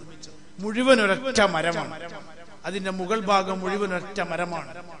നിർമ്മിച്ചത്. മുഴുവൻ ഒരൊറ്റ മരമാണ്, അതിന്റെ മുകൾ ഭാഗം മുഴുവൻ ഒരൊറ്റ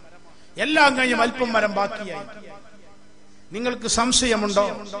മരമാണ്. എല്ലാം കഴിഞ്ഞ് അല്പം മരം ബാക്കിയായി. നിങ്ങൾക്ക് സംശയമുണ്ടോ?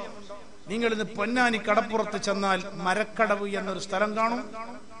 നിങ്ങൾ ഇന്ന് പൊന്നാനി കടപ്പുറത്ത് ചെന്നാൽ മരക്കടവ് എന്നൊരു സ്ഥലം കാണും.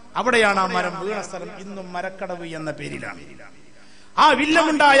 അവിടെയാണ് ആ മരം വീണ സ്ഥലം. ഇന്നും മരക്കടവ് എന്ന പേരിലാണ്. ആ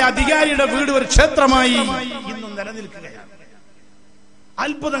വില്ലമുണ്ടായ അധികാരിയുടെ വീട് ഒരു ക്ഷേത്രമായി ഇന്നും നിലനിൽക്കുകയാണ്.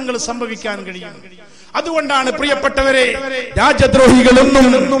 അത്ഭുതങ്ങൾ സംഭവിക്കാൻ കഴിയും. അതുകൊണ്ടാണ് പ്രിയപ്പെട്ടവരെ, രാജദ്രോഹികളൊന്നും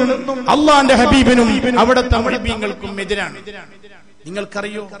അള്ളാന്റെ ഹബീബിനും അവിടുത്തെ മുഹബ്ബീങ്ങൾക്കും എതിരാണ്.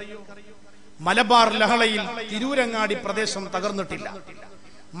 നിങ്ങൾക്കറിയോ, മലബാർ ലഹളയിൽ തിരൂരങ്ങാടി പ്രദേശം തകർന്നിട്ടില്ല.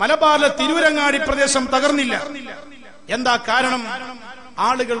 മലബാറിലെ തിരൂരങ്ങാടി പ്രദേശം തകർന്നില്ല. എന്താ കാരണം?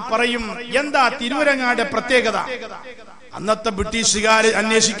 ആളുകൾ പറയും, എന്താ തിരൂരങ്ങാടിന്റെ പ്രത്യേകത? അന്നത്തെ ബ്രിട്ടീഷുകാര്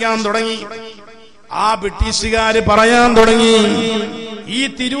അന്വേഷിക്കാൻ തുടങ്ങി. ആ ബ്രിട്ടീഷുകാര് പറയാൻ തുടങ്ങി, ഈ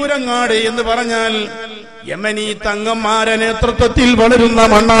തിരൂരങ്ങാട് എന്ന് പറഞ്ഞാൽ യമനി തങ്ങന്മാരെ നേതൃത്വത്തിൽ വളരുന്ന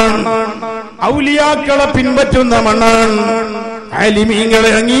മണ്ണാണ്, ഔലിയാക്കളെ പിൻപറ്റുന്ന മണ്ണാണ്,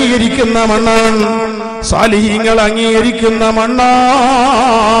 ആലിമീങ്ങളെ അംഗീകരിക്കുന്ന മണ്ണാണ്, സാലിഹീങ്ങളെ അംഗീകരിക്കുന്ന മണ്ണാണ്.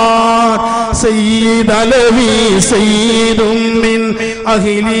 സയ്യിദ് അലവി സയ്യിദും മിൻ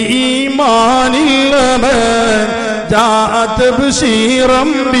അഹ്ലി ഈമാനിൽ അമൻ ജാഅത് ബശീറം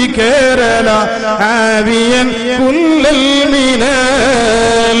ബികേരല ആവിയൻ കുല്ലൽ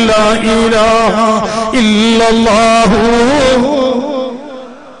മിനൽ ലാ ഇലാഹ ഇല്ലല്ലാഹു.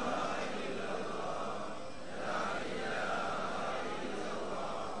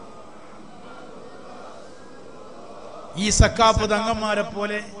 ഈ സഖാഫ് തങ്ങന്മാരെ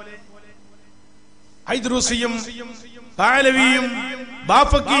പോലെ ഹൈദ്രൂസിയും പാലവിയും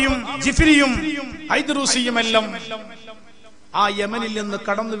ബാഫക്കിയും ജിഫ്രിയും ഹൈദ്രൂസിയും എല്ലാം ആ യമനിൽ നിന്ന്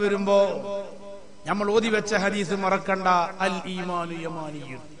കടന്നു വരുമ്പോ നമ്മൾ ഓതി വെച്ച ഹദീസ് മറക്കണ്ട, അൽ ഈമാനു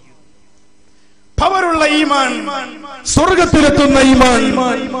യമാനിയ്യുൻ. പവറുള്ള ഈമാൻ, സ്വർഗത്തിലെത്തുന്ന ഈമാൻ,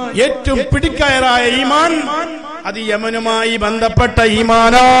 ഏറ്റവും പിടിക്കയറായ ഈമാൻ അത് യമനുമായി ബന്ധപ്പെട്ട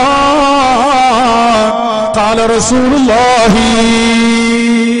ഈമാനാ. ഖാല റസൂലുള്ളാഹി.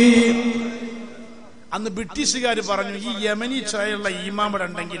 അന്ന് ബ്രിട്ടീഷുകാര് പറഞ്ഞു, ഈ യമനി ചായുള്ള ഈമാൻ ഇവിടെ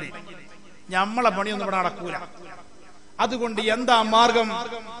ഉണ്ടെങ്കിൽ നമ്മളെ പണിയൊന്നും ഇവിടെ നടക്കൂല. അതുകൊണ്ട് എന്താ മാർഗം?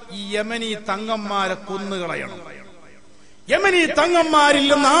 ഈ യമനി തങ്ങന്മാരെ കൊന്നുകളയണം. യമനി തങ്ങന്മാരിൽ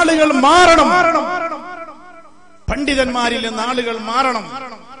നിന്ന് ആളുകൾ മാറണം, പണ്ഡിതന്മാരിൽ നിന്ന് ആളുകൾ മാറണം,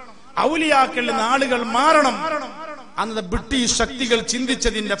 ഔലിയാക്കളിൽ നിന്ന് ആളുകൾ മാറണം. അന്ന് ബ്രിട്ടീഷ് ശക്തികൾ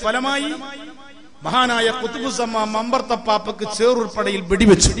ചിന്തിച്ചതിന്റെ ഫലമായി മഹാനായ ഖുത്ബുസ്സമ മമ്പർത്തപ്പാപ്പക്ക് ചേറുൾപ്പടയിൽ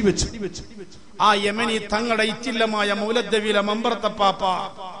വെടിവെച്ചു. ആ യമനി തങ്ങളുടെ ഇറ്റില്ലമായ മൗലദ്ദവിയിലെ മമ്പർത്തപ്പാപ്പ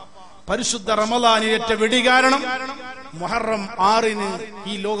പരിശുദ്ധ റമളാനിലേറ്റ വെടി കാരണം മുഹറം 6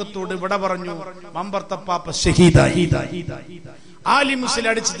 ഈ ലോകത്തോട് വിട പറഞ്ഞു. മമ്പർത്തപ്പാപ്പ ഷഹീദായി. ആലിമുസിൽ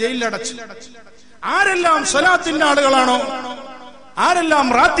അടിച്ച് ജയിലിലടച്ചു. ആരെല്ലാം സ്വലാത്തിന്റെ ആളുകളാണോ, ആരെല്ലാം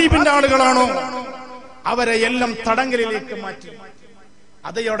റാത്തീബിന്റെ ആളുകളാണോ, അവരെ എല്ലാം തടങ്കലിലേക്ക് മാറ്റി.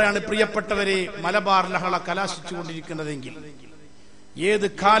 അതോടെയാണ് പ്രിയപ്പെട്ടവരെ മലബാർ ലഹള കലാശിച്ചുകൊണ്ടിരിക്കുന്നതെങ്കിൽ ഏത്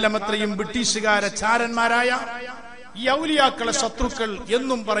കാലമത്രയും ബ്രിട്ടീഷുകാരെ ചാരന്മാരായ ഈ ഔലിയാക്കളെ ശത്രുക്കൾ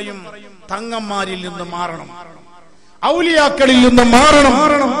എന്നും പറയും തങ്ങന്മാരിൽ നിന്ന് മാറണം, ഔലിയാക്കളിൽ നിന്ന് മാറണം.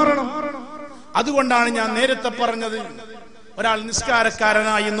 അതുകൊണ്ടാണ് ഞാൻ നേരത്തെ പറഞ്ഞത്, ഒരാൾ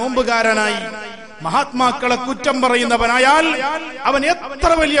നിസ്കാരക്കാരനായി നോമ്പുകാരനായി മഹാത്മാക്കളെ കുറ്റം പറയുന്നവനായാൽ അവൻ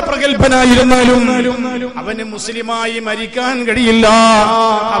എത്ര വലിയ പ്രഗത്ഭനായിരുന്നാലും അവന് മുസ്ലിമായി മരിക്കാൻ കഴിയില്ല,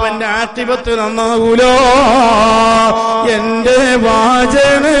 അവന്റെ ആഖിബത്ത് നന്നാവൂല. എന്റെ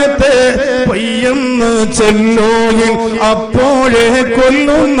വാചനത്തെ പൊയ്യെന്ന് ചെല്ലോയിൽ അപ്പോഴേ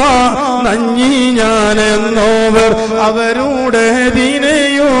കൊല്ലുന്ന നഞ്ഞി ഞാനെന്നോവർ അവരുടെ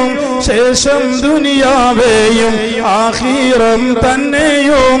ദീനെയും ശേഷം ദുനിയാവേയും ആഖിറം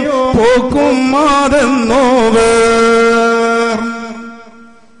തന്നെയും പോക്കും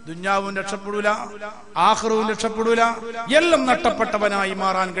ദുന്യാവും രക്ഷപ്പെടൂല, ആഖിറവും രക്ഷപ്പെടൂല, എല്ലാം നഷ്ടപ്പെട്ടവനായി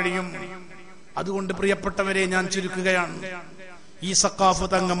മാറാൻ കഴിയും. അതുകൊണ്ട് പ്രിയപ്പെട്ടവരെ ഞാൻ ചുരുക്കുകയാണ്, ഈ സഖാഫ്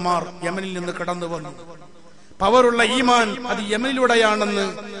തങ്ങന്മാർ യമനിൽ നിന്ന് കടന്നു വന്നു. പവറുള്ള ഈമാൻ അത് യമനിലൂടെയാണെന്ന്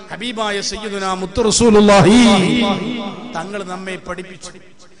ഹബീബായ സയ്യിദുനാ മുത്ത് റസൂലുള്ളാഹി തങ്ങൾ നമ്മെ പഠിപ്പിച്ചു.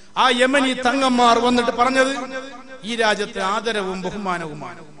 ആ യമനി തങ്ങന്മാർ വന്നിട്ട് പറഞ്ഞത് ഈ രാജ്യത്തെ ആദരവും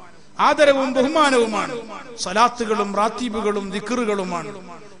ബഹുമാനവുമാണ്, ആദരവും ബഹുമാനവുമാണ്, സലാത്തുകളും റാത്തീബുകളും ദിക്റുകളുമാണ്.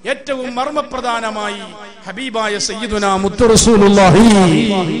 ഏറ്റവും മർമ്മപ്രധാനമായി ഹബീബായ സയ്യിദുനാ മുത്ത് റസൂലുള്ളാഹി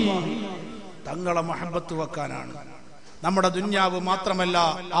തങ്ങളെ മഹബത്ത് വെക്കാനാണ്. നമ്മുടെ ദുന്യാവ് മാത്രമല്ല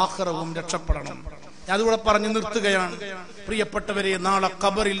ആഖിറവും രക്ഷപ്പെടണം. അതുകൂടെ പറഞ്ഞു നിർത്തുകയാണ്. പ്രിയപ്പെട്ടവരെ, നാളെ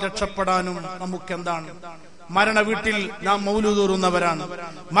ഖബറിൽ രക്ഷപ്പെടാനും നമുക്കെന്താണ്? മരണ വീട്ടിൽ നാം മൗലൂദ് ഓതുന്നവരാണ്,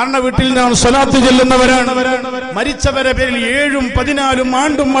 മരണ വീട്ടിൽ നാം സ്വലാത്ത് ചൊല്ലുന്നവരാണ്. മരിച്ചവരെ പേരിൽ 7ഉം 14ഉം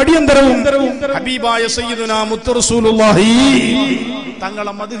ആണ്ടും അടിയന്തരവും ഹബീബായ സയ്യിദുനാ മുത്ത് റസൂലുള്ളാഹി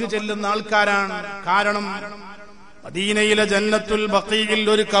തങ്ങളെ മദ്ഹ് ചൊല്ലുന്ന ആൾക്കാരാണ്. കാരണം മദീനയിലെ ജന്നത്തുൽ ബഖീയിൽ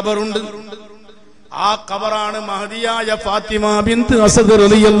ഒരു ഖബറുണ്ട്. ആ ഖബറാണ് മഹദിയായ ഫാത്തിമ ബിൻത് അസദ്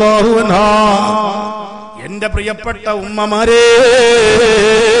റളിയല്ലാഹു അൻഹാ. എന്റെ പ്രിയപ്പെട്ട ഉമ്മമാരെ,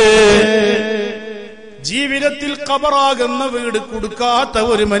 ജീവിതത്തിൽ ഖബറാകുന്ന വീട് കൊടുക്കാത്ത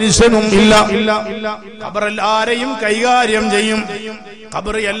ഒരു മനുഷ്യനും ഇല്ല. ഖബർ എല്ലാരെയും കൈകാര്യം ചെയ്യും,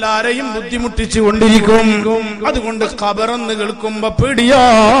 ഖബർ എല്ലാരെയും ബുദ്ധിമുട്ടിച്ചു കൊണ്ടിരിക്കും. അതുകൊണ്ട് ഖബറെന്ന് കേൾക്കുമ്പോ പേടിയാ.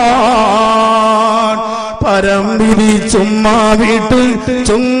 പരമ്പിരി ചുമ്മാ വീട്ടിൽ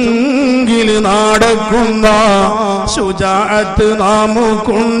ചുങ്കില് നടക്കുന്ന ശുജാഅത്ത്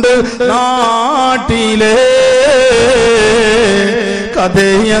നാമുക്കുണ്ട് നാട്ടിലെ.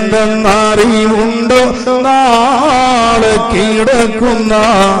 കഥയെന്തെന്നറിവുണ്ടോ നാളെ കിടക്കുന്ന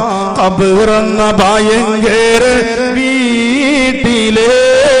ഖബറെന്ന ഭയങ്കര വീട്ടിലെ,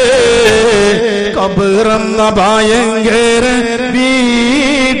 ഖബറെന്ന ഭയങ്കര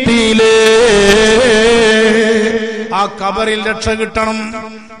വീട്ടിലെ. ആ ഖബറിൽ രക്ഷ കിട്ടണം.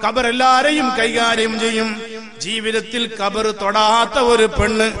 ഖബർ എല്ലാരെയും കൈകാര്യം ചെയ്യും. ജീവിതത്തിൽ ഖബർ തൊടാത്ത ഒരു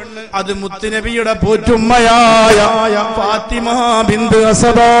പെണ്ണ്, അത് മുത്തുനബിയുടെ പോറ്റുമ്മയായ ഫാത്തിമ ബിൻത്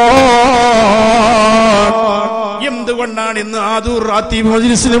അസദ്. എന്തുകൊണ്ടാണ് ഇന്ന് ആദൂർ റാത്തീബ്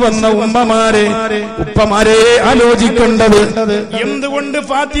മജ്ലിസിന് വന്ന ഉമ്മമാരെ ഉപ്പമാരെ ആലോചിക്കേണ്ടത്? എന്തുകൊണ്ട്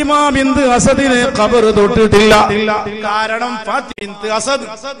ഫാത്തിമ ബിൻത് അസദിനെ ഖബർ തൊട്ടിട്ടില്ല? കാരണം ഫാത്തിമ ബിൻത് അസദ്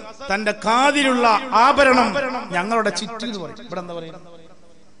തന്റെ കാതിലുള്ള ആഭരണം ഞങ്ങളുടെ ചുറ്റി എന്ന് പറയും, ഇവിടെ എന്താ പറയുക,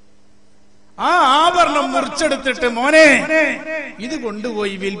 ആ ആഭരണം മുറിച്ചെടുത്തിട്ട് മോനെ ഇത്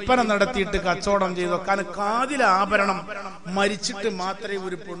കൊണ്ടുപോയി വിൽപ്പന നടത്തിയിട്ട് കച്ചവടം ചെയ്തു. കാരണം കാതിലെ ആഭരണം മരിച്ചിട്ട് മാത്രമേ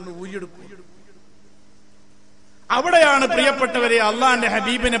ഒരു പെണ്ണ് ഊരിയെടുക്കൂ. അവിടെയാണ് പ്രിയപ്പെട്ടവരെ അള്ളാന്റെ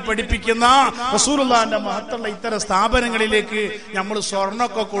ഹബീബിനെ പഠിപ്പിക്കുന്ന റസൂലുള്ളാഹിന്റെ മഹത്തുള്ള ഇത്തരം സ്ഥാപനങ്ങളിലേക്ക് നമ്മൾ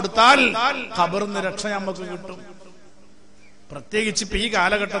സ്വർണ്ണൊക്കെ കൊടുത്താൽ ഖബറിന്ന് രക്ഷ നമുക്ക് കിട്ടും. പ്രത്യേകിച്ച് ഇപ്പൊ ഈ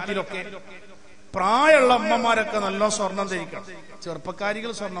കാലഘട്ടത്തിലൊക്കെ പ്രായമുള്ള അമ്മമാരൊക്കെ നല്ല സ്വർണം ധരിക്കണം.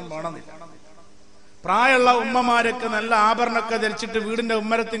 ചെറുപ്പക്കാരികൾ സ്വർണം വേണമെന്നില്ല. പ്രായമുള്ള ഉമ്മമാരൊക്കെ നല്ല ആഭരണമൊക്കെ ധരിച്ചിട്ട് വീടിന്റെ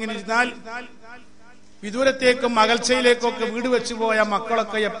ഉമ്മരത്തിങ്ങനെ ഇരുന്നാൽ വിദൂരത്തേക്കും അകൽച്ചയിലേക്കൊക്കെ വീട് വെച്ചു പോയ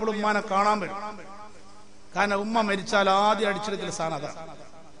മക്കളൊക്കെ എപ്പോഴും ഉമ്മാനെ കാണാൻ വരും. കാരണം ഉമ്മ മരിച്ചാൽ ആദ്യം അടിച്ചെടുക്കുന്ന സാധനം അതാണ്.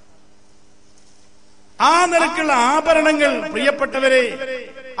 ആ നിലക്കുള്ള ആഭരണങ്ങൾ പ്രിയപ്പെട്ടവരെ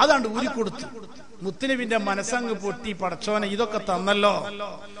അതാണ്ട് ഊരിക്കൊടുത്തു. മുത്തുനബിന്റെ മനസ്സങ്ങ് പൊട്ടി, പടച്ചോനെ ഇതൊക്കെ തന്നല്ലോ.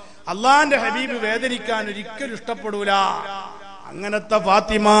 അള്ളാന്റെ ഹബീബ് വേദനിക്കാൻ ഒരിക്കലും ഇഷ്ടപ്പെടൂല. അങ്ങനത്തെ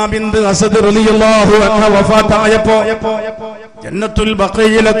ഫാത്തിമ ബിൻത് അസദ് റളിയല്ലാഹു അൻഹ വഫാത്തായപ്പോ ജന്നത്തുൽ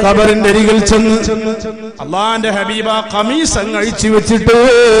ബഖീയിലെ ഖബറിന്റെ അരികിൽ ചെന്ന് അള്ളാന്റെ ഹബീബ ഖമീസ് അങ്ങ് അഴിച്ചു വെച്ചിട്ട്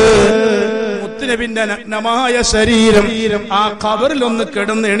മുത്തുനബിന്റെ നഗ്നമായ ശരീരം ആ ഖബറിൽ ഒന്ന്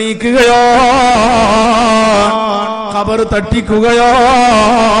കിടന്ന് എണീക്കുകയോ. ഖബർ തട്ടിക്കുകയാണ്.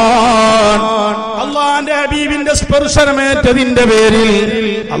 അള്ളാന്റെ ഹബീബിന്റെ സ്പർശനമേറ്റതിന്റെ പേരിൽ,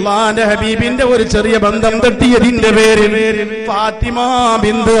 അള്ളാന്റെ ഹബീബിന്റെ ഒരു ചെറിയ ബന്ധം തട്ടിയതിന്റെ പേരിൽ ഫാത്തിമ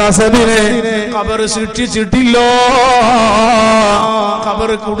ബിന്ത് അസദിനെ ഖബർ ശിക്ഷിച്ചിട്ടില്ലോ,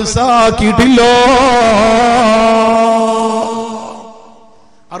 ഖബർ കുടുസാക്കിയിട്ടില്ലോ.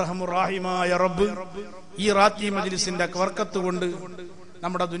 അർഹമുറാഹിമായ റബ്ബ് ഈ റാത്തി മജ്ലിസിന്റെ ബർക്കത്ത് കൊണ്ട്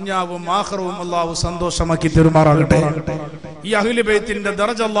നമ്മുടെ ദുനിയാവും ആഖിറവും അല്ലാഹു സന്തോഷമാക്കി തരുമാറാകട്ടെ. ഈ അഹ്ലു ബൈത്തിന്റെ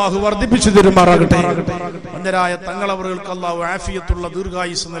ദറജ അല്ലാഹു വർദ്ധിപ്പിച്ചു തരുമാറാകട്ടെ. വന്ദരായ തങ്ങളവർക്ക് അല്ലാഹു ആഫിയത്തുള്ള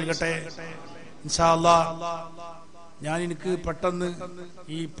ദീർഘായുസ് നൽകട്ടെ. ഇൻഷാ അല്ലാഹ് എനിക്ക് പെട്ടെന്ന്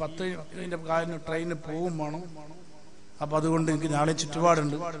ഈ 10 ട്രെയിന് പോകും വേണം. അപ്പൊ അതുകൊണ്ട് എനിക്ക് നാളെ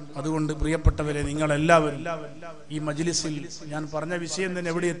ചുറ്റുപാടുണ്ട്. അതുകൊണ്ട് പ്രിയപ്പെട്ടവരെ, നിങ്ങളെല്ലാവരും ഈ മജ്ലിസിൽ ഞാൻ പറഞ്ഞ വിഷയം തന്നെ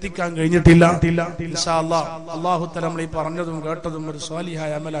എവിടെ എത്തിക്കാൻ കഴിഞ്ഞിട്ടില്ല. ഇൻഷാ അല്ലാഹ് അല്ലാഹു തആല നമ്മൾ ഈ പറഞ്ഞതും കേട്ടതും ഒരു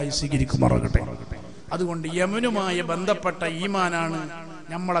സ്വാലിഹായ അമലായി സ്വീകരിക്കുമാറാകട്ടെ. അതുകൊണ്ട് യമനുമായി ബന്ധപ്പെട്ട ഈമാനാണ്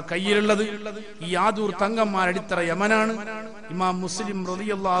നമ്മളെ കയ്യിലുള്ളത്. ഈ ആദൂർ തങ്ങന്മാരടിത്തറ യമനാണ്. ഇമാം മുസ്ലിം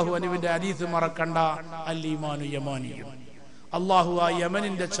റളിയല്ലാഹു അൻഹുവിന്റെ ഹദീസ് മറക്കണ്ട, അൽ ഈമാനു യമാനിയ്യൻ. അള്ളാഹു ആ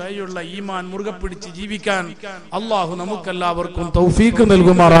യമനിന്റെ ചായുള്ള ഈമാൻ മുറുകെ പിടിച്ച് ജീവിക്കാൻ അള്ളാഹു നമുക്കെല്ലാവർക്കും തൗഫീഖ്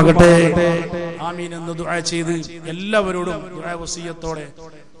നൽകുമാറാകട്ടെ. ആമീൻ എന്ന് ദുആ ചെയ്ത് എല്ലാവരോടും ദുആ വസിയത്തോടെ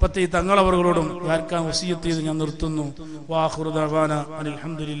പത്തി തങ്ങളവരോടും ദ്വാരക്കാൻ വസിയത്ത് ചെയ്ത് ഞാൻ നിർത്തുന്നു. വാഖിറു ദഅവാന അനിൽ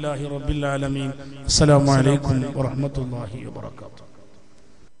ഹംദുലില്ലാഹി റബ്ബിൽ ആലമീൻ. അസ്സലാമു അലൈക്കും വറഹ്മത്തുള്ളാഹി വബറകാതുഹു.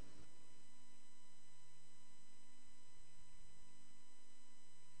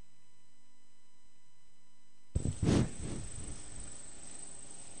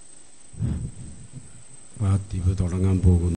 റാത്തീബ് തുടങ്ങാൻ പോകുന്നു.